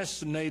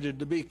predestinated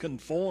to be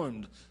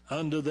conformed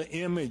unto the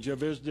image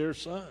of his dear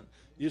Son.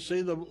 You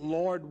see the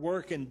Lord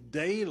working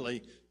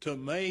daily to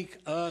make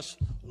us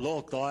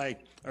look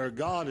like, or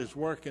God is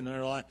working in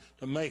our life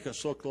to make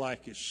us look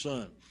like his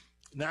Son.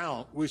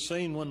 Now, we've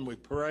seen when we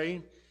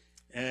pray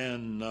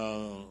and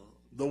the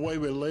way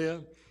we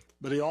live,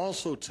 but he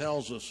also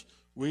tells us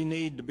we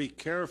need to be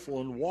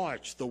careful and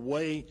watch the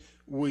way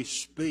we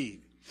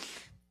speak.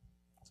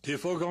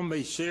 If we're going to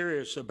be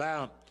serious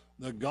about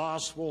the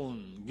gospel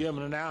and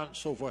giving it out and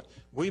so forth,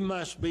 we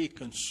must be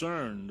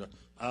concerned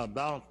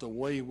about the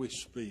way we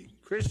speak.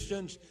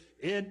 Christians,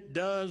 it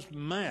does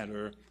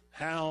matter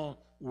how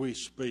we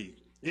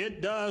speak.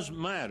 It does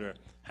matter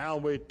how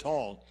we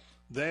talk.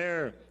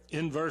 There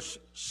in verse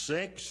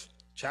 6,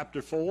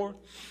 chapter 4,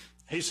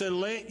 he said,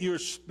 "Let your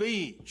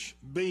speech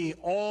be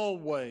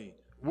always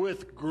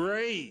with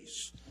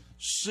grace,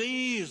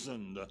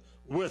 seasoned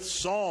with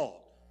salt,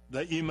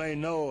 that you may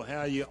know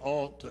how you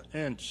ought to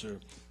answer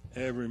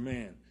every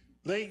man."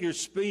 Let your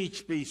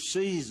speech be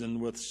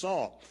seasoned with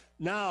salt.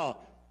 Now,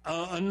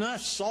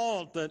 enough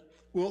salt that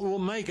will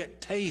make it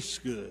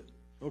taste good,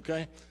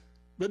 okay?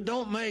 But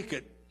don't make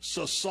it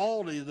so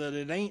salty that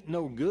it ain't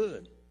no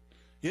good.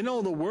 You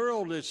know, the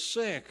world is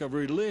sick of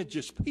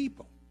religious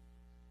people.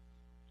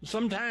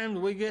 Sometimes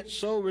we get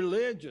so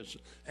religious,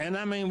 and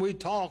I mean, we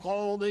talk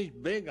all these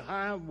big,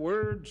 high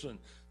words, and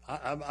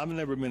I've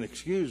never been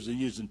accused of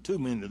using too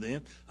many of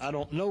them. I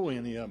don't know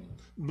any of them.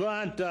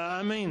 But,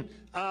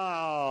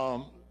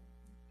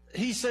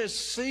 he says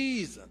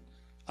season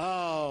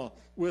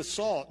with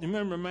salt. You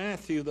remember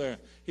Matthew there?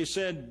 He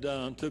said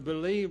to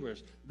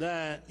believers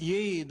that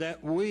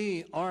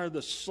we are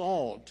the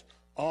salt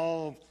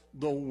of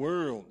the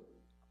world.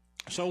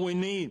 So we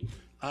need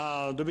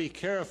to be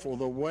careful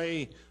the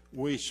way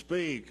we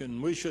speak,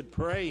 and we should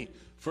pray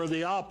for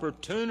the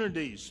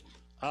opportunities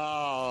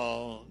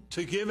to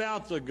give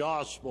out the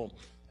gospel,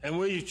 and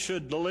we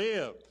should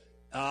live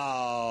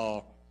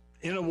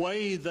in a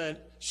way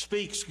that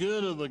speaks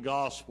good of the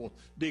gospel,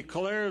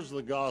 declares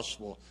the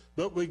gospel.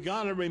 But we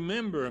got to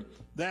remember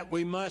that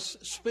we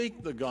must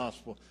speak the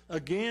gospel.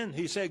 Again,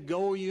 he said,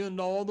 "Go ye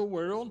into all the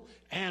world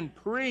and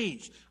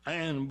preach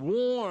and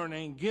warn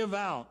and give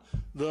out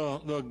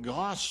the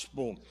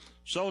gospel."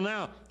 So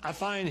now I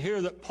find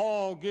here that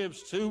Paul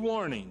gives two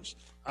warnings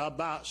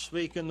about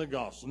speaking the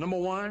gospel. Number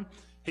one,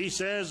 he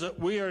says that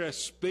we are to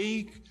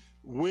speak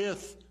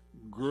with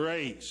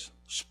grace.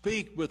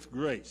 Speak with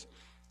grace.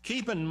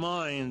 Keep in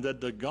mind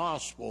that the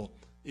gospel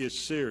is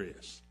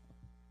serious,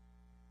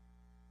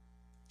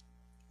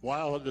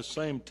 while at the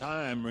same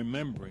time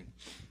remembering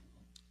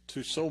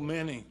to so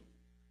many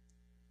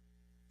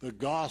the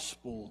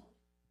gospel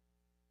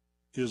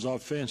is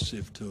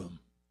offensive to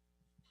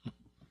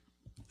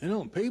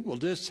them. People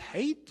just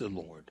hate the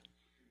Lord.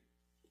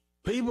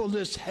 People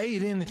just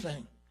hate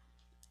anything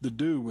to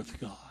do with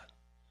God.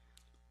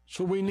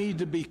 So we need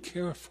to be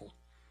careful.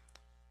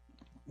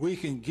 We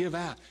can give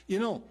out.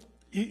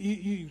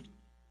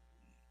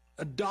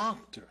 A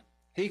doctor,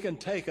 he can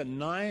take a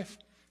knife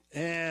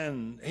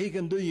and he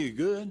can do you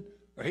good,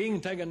 or he can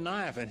take a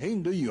knife and he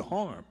can do you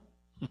harm.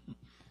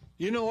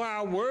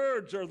 Our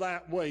words are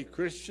that way,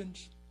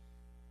 Christians.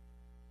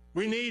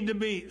 We need to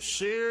be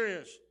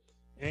serious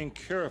and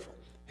careful.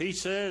 He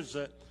says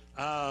that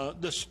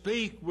to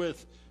speak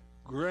with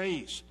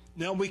grace.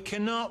 Now, we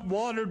cannot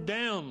water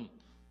down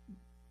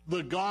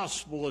the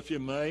gospel, if you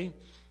may,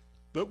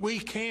 but we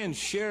can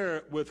share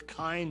it with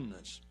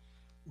kindness,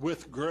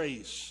 with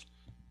grace,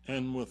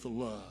 and with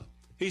love.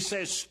 He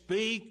says,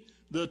 speak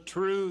the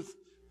truth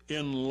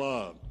in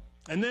love.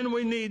 And then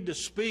we need to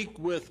speak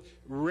with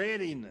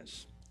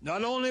readiness,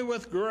 not only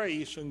with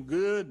grace and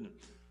good,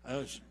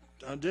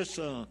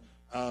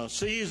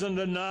 seasoned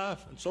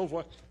enough and so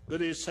forth,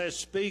 but he says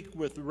speak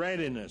with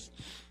readiness.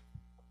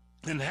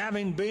 And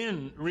having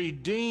been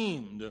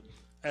redeemed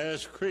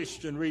as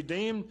Christian,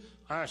 redeemed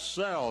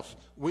ourselves,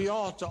 we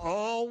ought to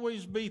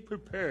always be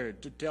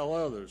prepared to tell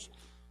others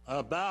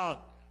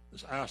about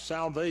our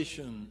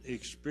salvation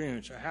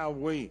experience, or how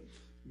we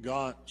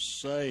got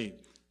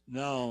saved.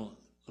 Now,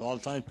 a lot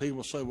of times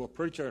people say, well,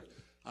 preacher,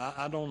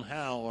 I don't know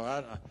how,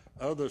 or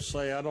others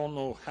say, I don't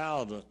know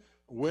how to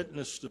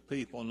witness to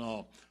people and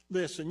all.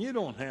 Listen, you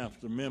don't have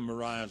to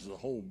memorize the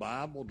whole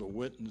Bible to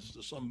witness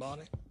to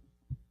somebody.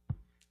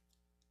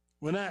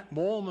 When that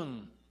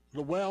woman,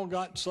 the well,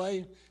 got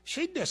saved,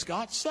 she just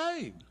got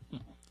saved.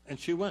 And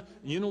she went,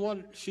 you know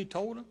what she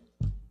told him?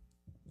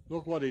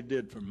 Look what he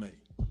did for me.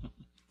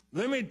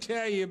 Let me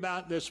tell you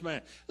about this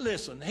man.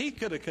 Listen, he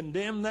could have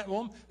condemned that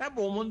woman. That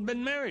woman had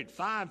been married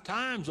 5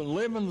 times and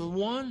living with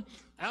one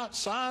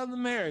outside of the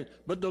marriage.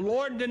 But the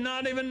Lord did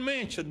not even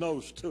mention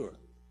those to her.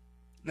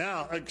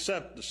 Now,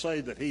 except to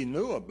say that he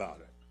knew about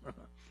it.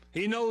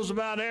 He knows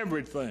about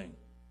everything.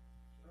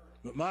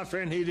 But my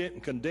friend, he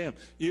didn't condemn.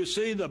 You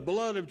see, the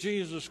blood of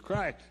Jesus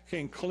Christ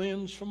can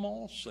cleanse from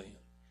all sin.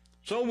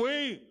 So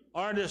we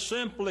are to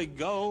simply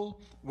go,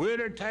 we're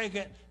to take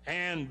it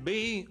and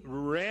be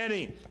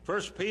ready.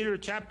 1 Peter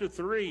chapter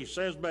 3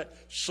 says, but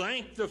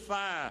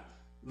sanctify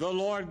the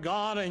Lord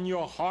God in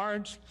your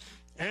hearts,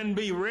 and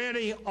be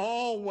ready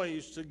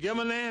always to give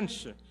an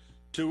answer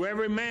to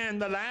every man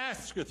that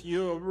asketh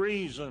you a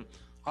reason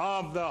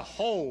of the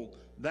hope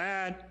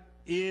that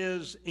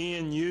is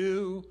in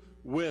you,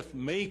 with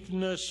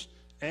meekness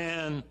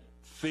and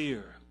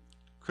fear.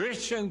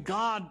 Christian,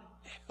 God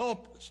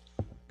help us.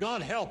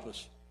 God help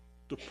us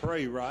to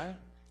pray right.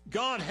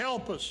 God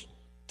help us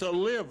to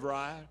live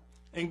right.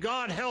 And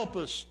God help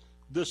us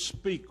to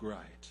speak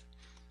right.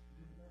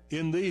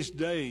 In these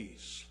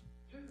days,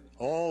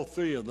 all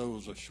 3 of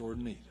those are sure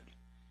needed.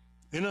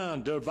 In a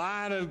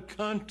divided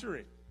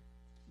country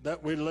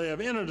that we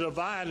live, in a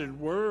divided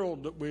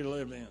world that we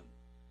live in,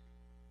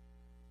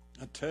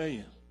 I tell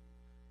you,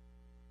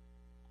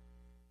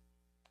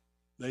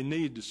 they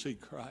need to see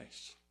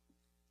Christ.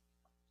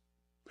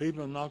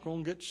 People are not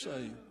going to get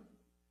saved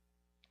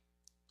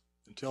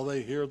until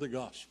they hear the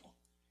gospel,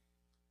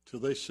 till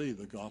they see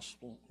the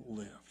gospel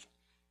lived.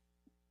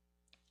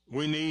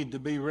 We need to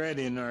be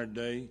ready in our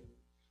day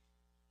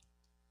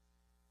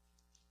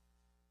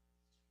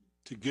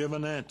to give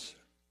an answer.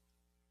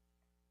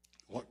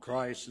 What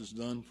Christ has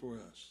done for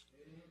us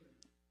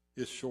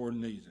is sure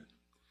needed.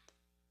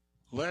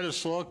 Let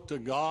us look to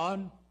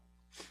God.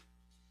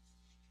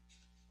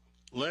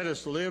 Let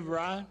us live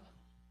right.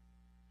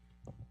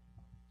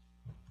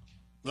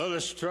 Let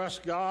us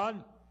trust God.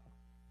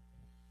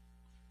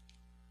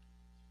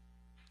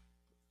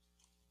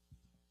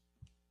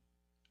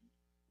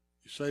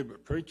 You say,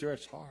 but preacher,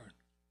 it's hard.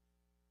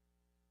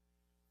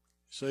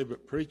 You say,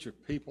 but preacher,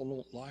 people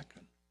don't like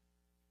it.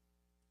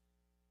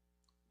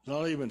 It's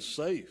not even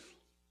safe.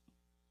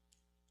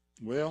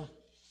 Well,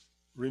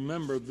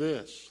 remember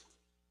this.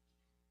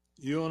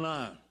 You and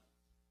I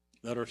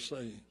that are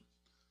saved,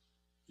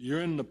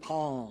 you're in the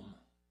palm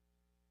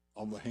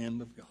of the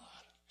hand of God.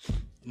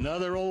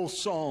 Another old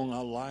song I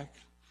like.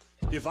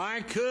 If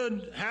I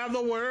could have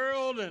the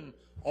world and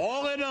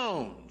all it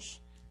owns,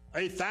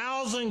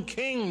 1,000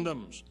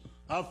 kingdoms,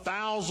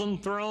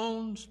 1,000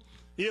 thrones,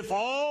 if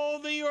all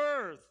the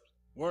earth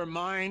were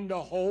mine to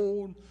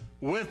hold,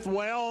 with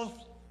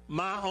wealth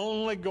my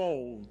only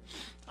gold,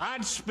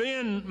 I'd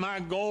spend my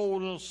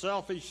gold on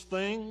selfish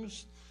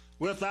things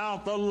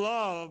without the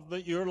love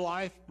that your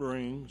life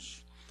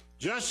brings.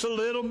 Just a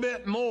little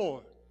bit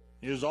more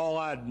is all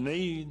I'd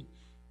need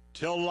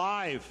till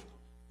life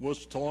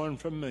was torn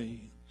from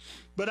me.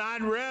 But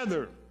I'd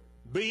rather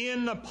be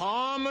in the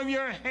palm of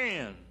your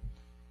hand.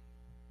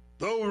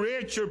 Though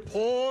rich or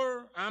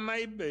poor I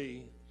may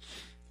be,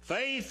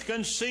 faith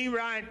can see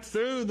right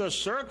through the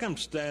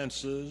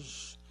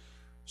circumstances,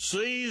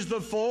 sees the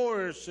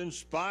forest in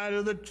spite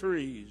of the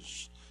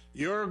trees.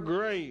 Your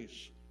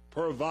grace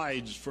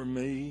provides for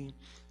me.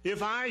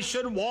 If I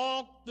should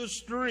walk the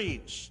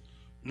streets,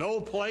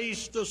 no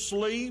place to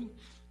sleep,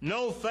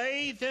 no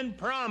faith in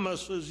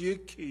promises you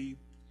keep,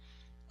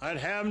 I'd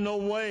have no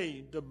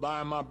way to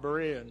buy my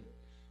bread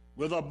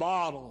with a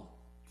bottle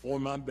for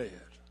my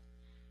bed.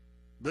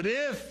 But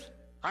if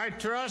I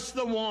trust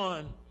the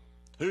one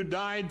who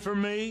died for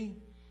me,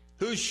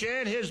 who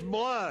shed his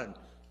blood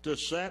to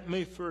set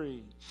me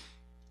free,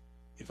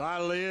 if I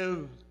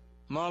live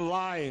my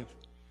life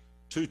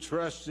to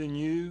trust in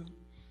you,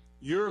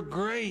 your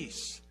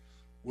grace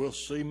will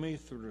see me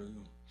through.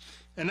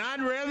 And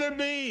I'd rather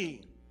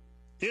be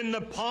in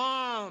the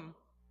palm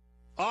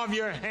of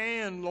your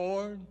hand,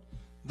 Lord.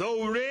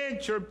 Though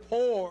rich or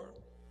poor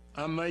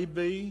I may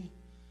be,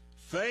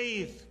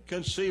 faith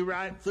can see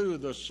right through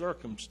the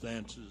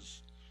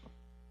circumstances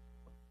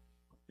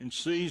and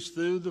sees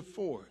through the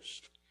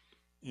forest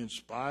in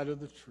spite of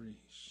the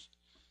trees.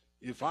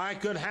 If I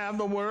could have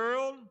the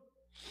world,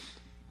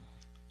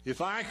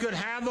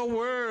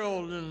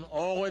 and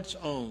all its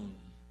own,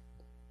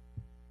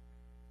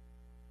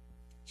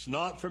 it's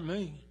not for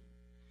me.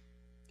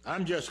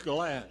 I'm just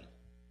glad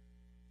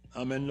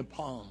I'm in the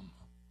palm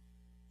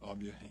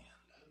of your hand.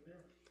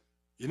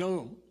 You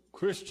know,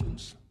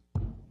 Christians,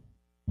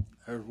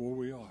 there's where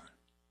we are,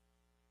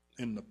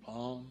 in the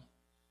palm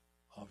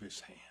of his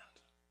hand.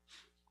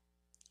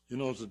 You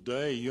know,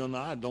 today, you and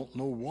I don't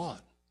know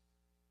what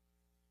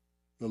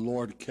the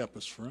Lord kept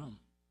us from.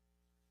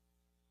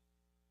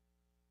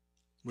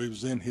 We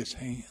was in his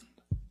hand.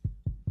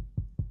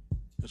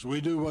 As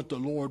we do what the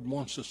Lord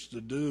wants us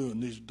to do in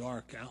these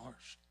dark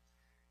hours,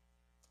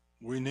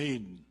 we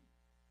need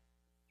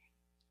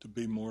to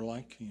be more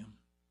like him.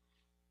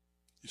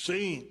 You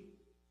see,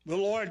 the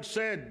Lord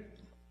said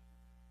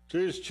to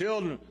his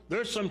children,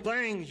 there's some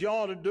things you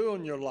ought to do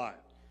in your life.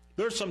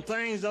 There's some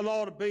things that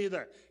ought to be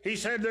there. He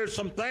said there's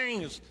some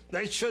things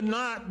that should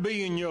not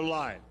be in your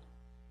life.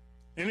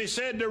 And he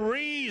said the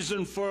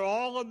reason for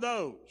all of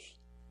those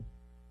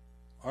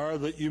are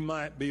that you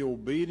might be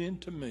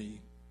obedient to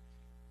me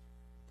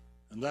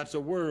and that the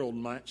world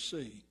might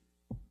see.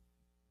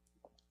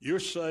 You're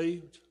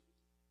saved.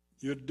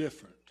 You're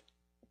different.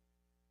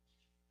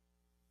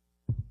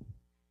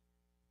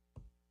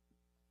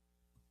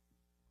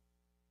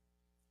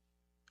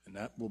 And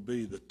that will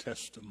be the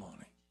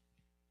testimony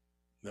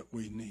that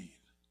we need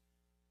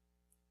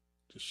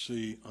to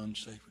see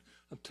unsaved.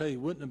 I'll tell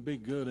you, wouldn't it be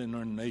good in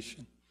our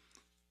nation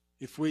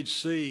if we'd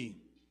see,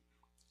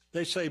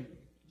 they say,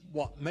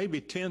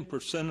 maybe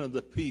 10% of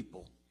the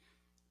people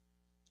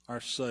are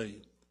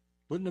saved.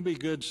 Wouldn't it be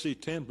good to see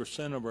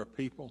 10% of our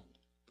people,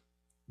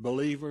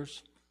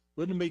 believers?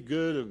 Wouldn't it be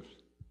good if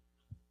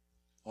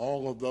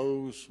all of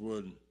those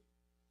would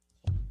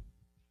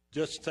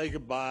just take a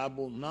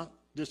Bible, not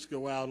just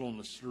go out on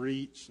the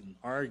streets and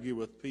argue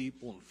with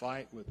people and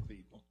fight with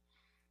people,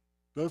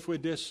 but if we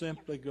just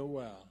simply go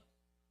out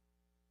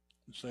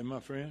and say, my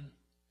friend,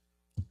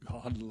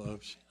 God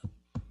loves you,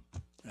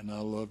 and I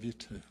love you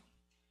too.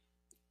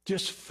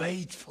 Just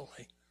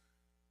faithfully.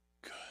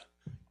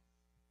 Good.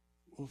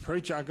 Well,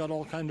 preacher, I got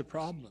all kinds of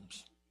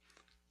problems.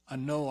 I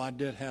know I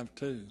did have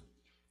too,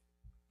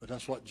 but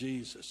that's what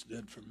Jesus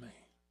did for me.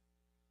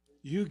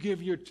 You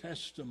give your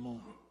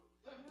testimony.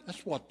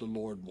 That's what the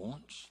Lord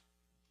wants.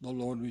 The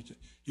Lord,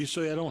 you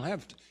say, I don't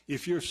have to.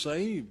 If you're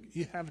saved,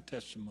 you have a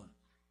testimony.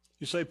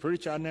 You say,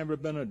 preacher, I've never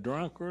been a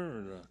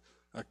drunkard or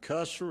a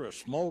cusser, a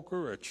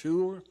smoker, a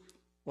chewer.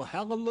 Well,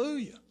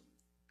 hallelujah.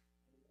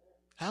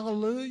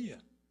 Hallelujah.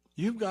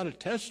 You've got a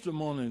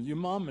testimony. Your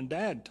mom and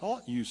dad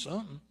taught you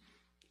something.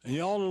 And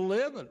you ought to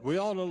live it. We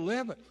ought to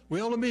live it.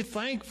 We ought to be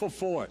thankful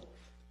for it.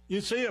 You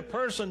see, a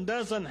person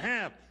doesn't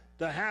have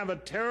to have a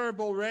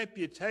terrible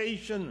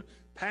reputation,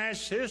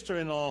 past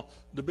history and all,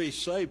 to be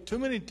saved. Too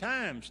many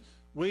times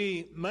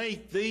we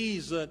make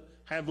these that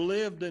have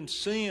lived in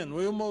sin,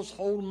 we almost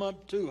hold them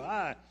up too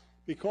high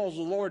because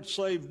the Lord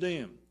saved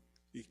them.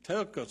 He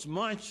took as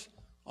much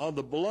of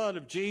the blood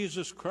of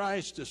Jesus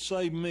Christ to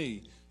save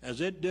me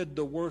as it did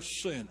the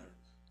worst sinner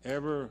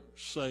ever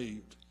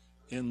saved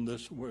in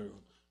this world.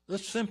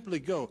 Let's simply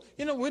go.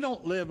 You know, we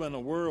don't live in a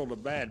world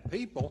of bad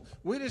people.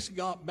 We just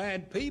got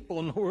bad people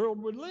in the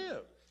world we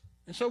live.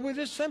 And so we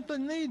just simply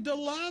need to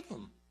love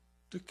them,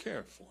 to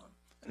care for them.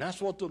 And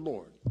that's what the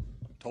Lord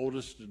told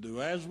us to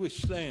do. As we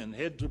stand,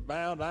 heads are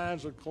bowed,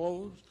 eyes are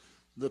closed,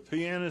 the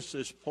pianist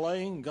is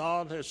playing,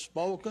 God has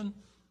spoken.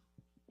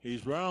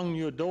 He's rung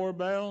your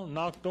doorbell,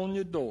 knocked on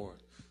your door.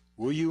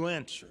 Will you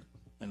answer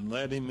and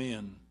let him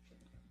in?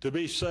 To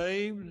be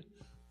saved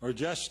or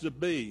just to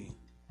be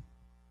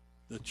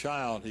the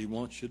child he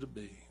wants you to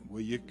be? Will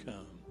you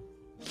come?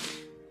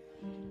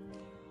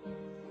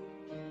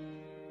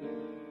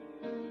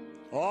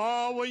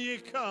 Oh, will you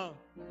come?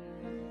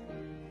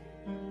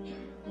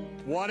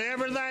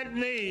 Whatever that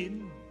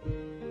need,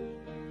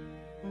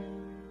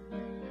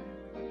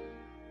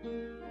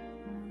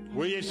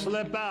 will you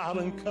slip out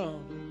and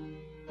come?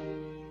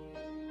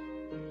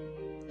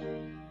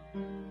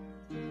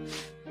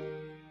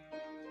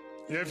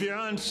 If you're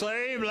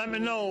unsaved, let me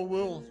know.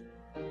 We'll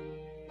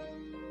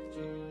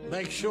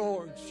make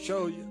sure to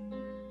show you.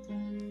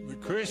 We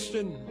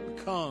Christian,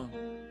 come.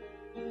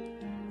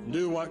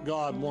 Do what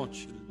God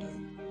wants you to do.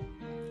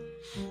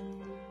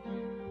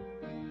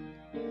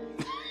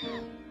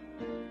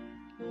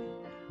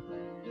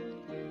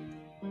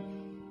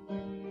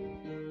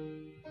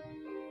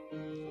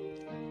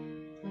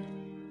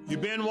 You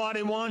been what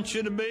He wants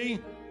you to be?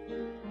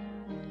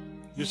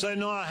 You say,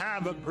 no, I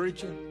haven't,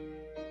 preacher.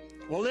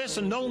 Well,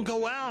 listen, don't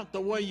go out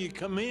the way you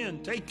come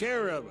in. Take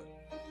care of it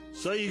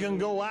so you can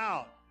go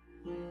out.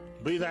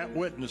 Be that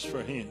witness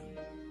for Him.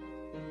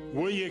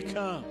 Will you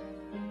come?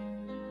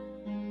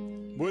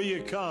 Will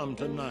you come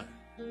tonight?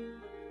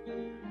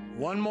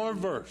 One more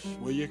verse.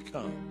 Will you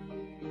come?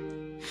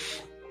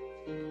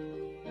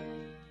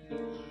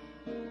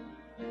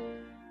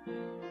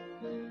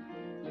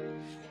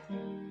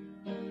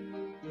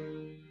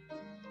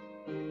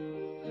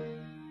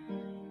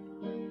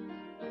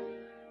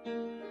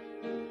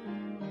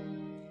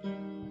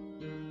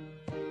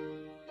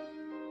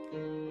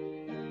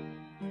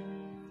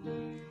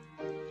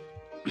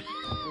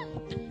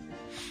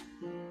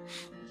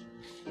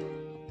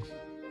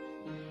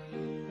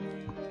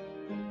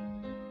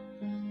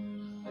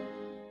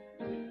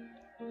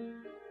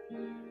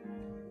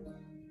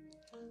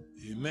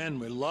 Amen.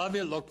 We love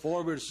you. Look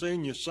forward to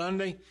seeing you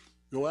Sunday.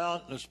 Go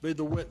out and let's be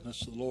the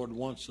witness the Lord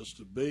wants us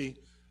to be.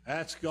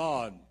 Ask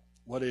God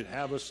what He'd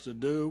have us to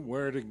do,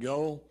 where to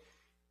go.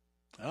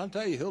 And I'll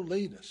tell you, He'll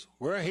lead us.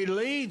 Where He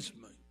leads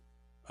me,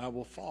 I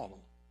will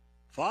follow.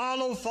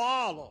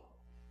 Follow.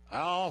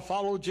 I'll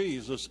follow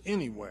Jesus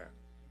anywhere.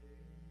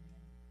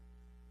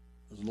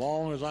 As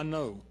long as I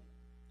know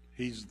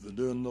He's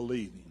doing the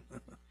leading.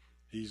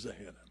 He's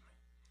ahead of me.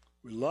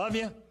 We love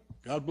you.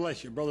 God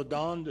bless you. Brother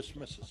Don,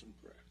 dismiss us in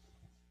prayer.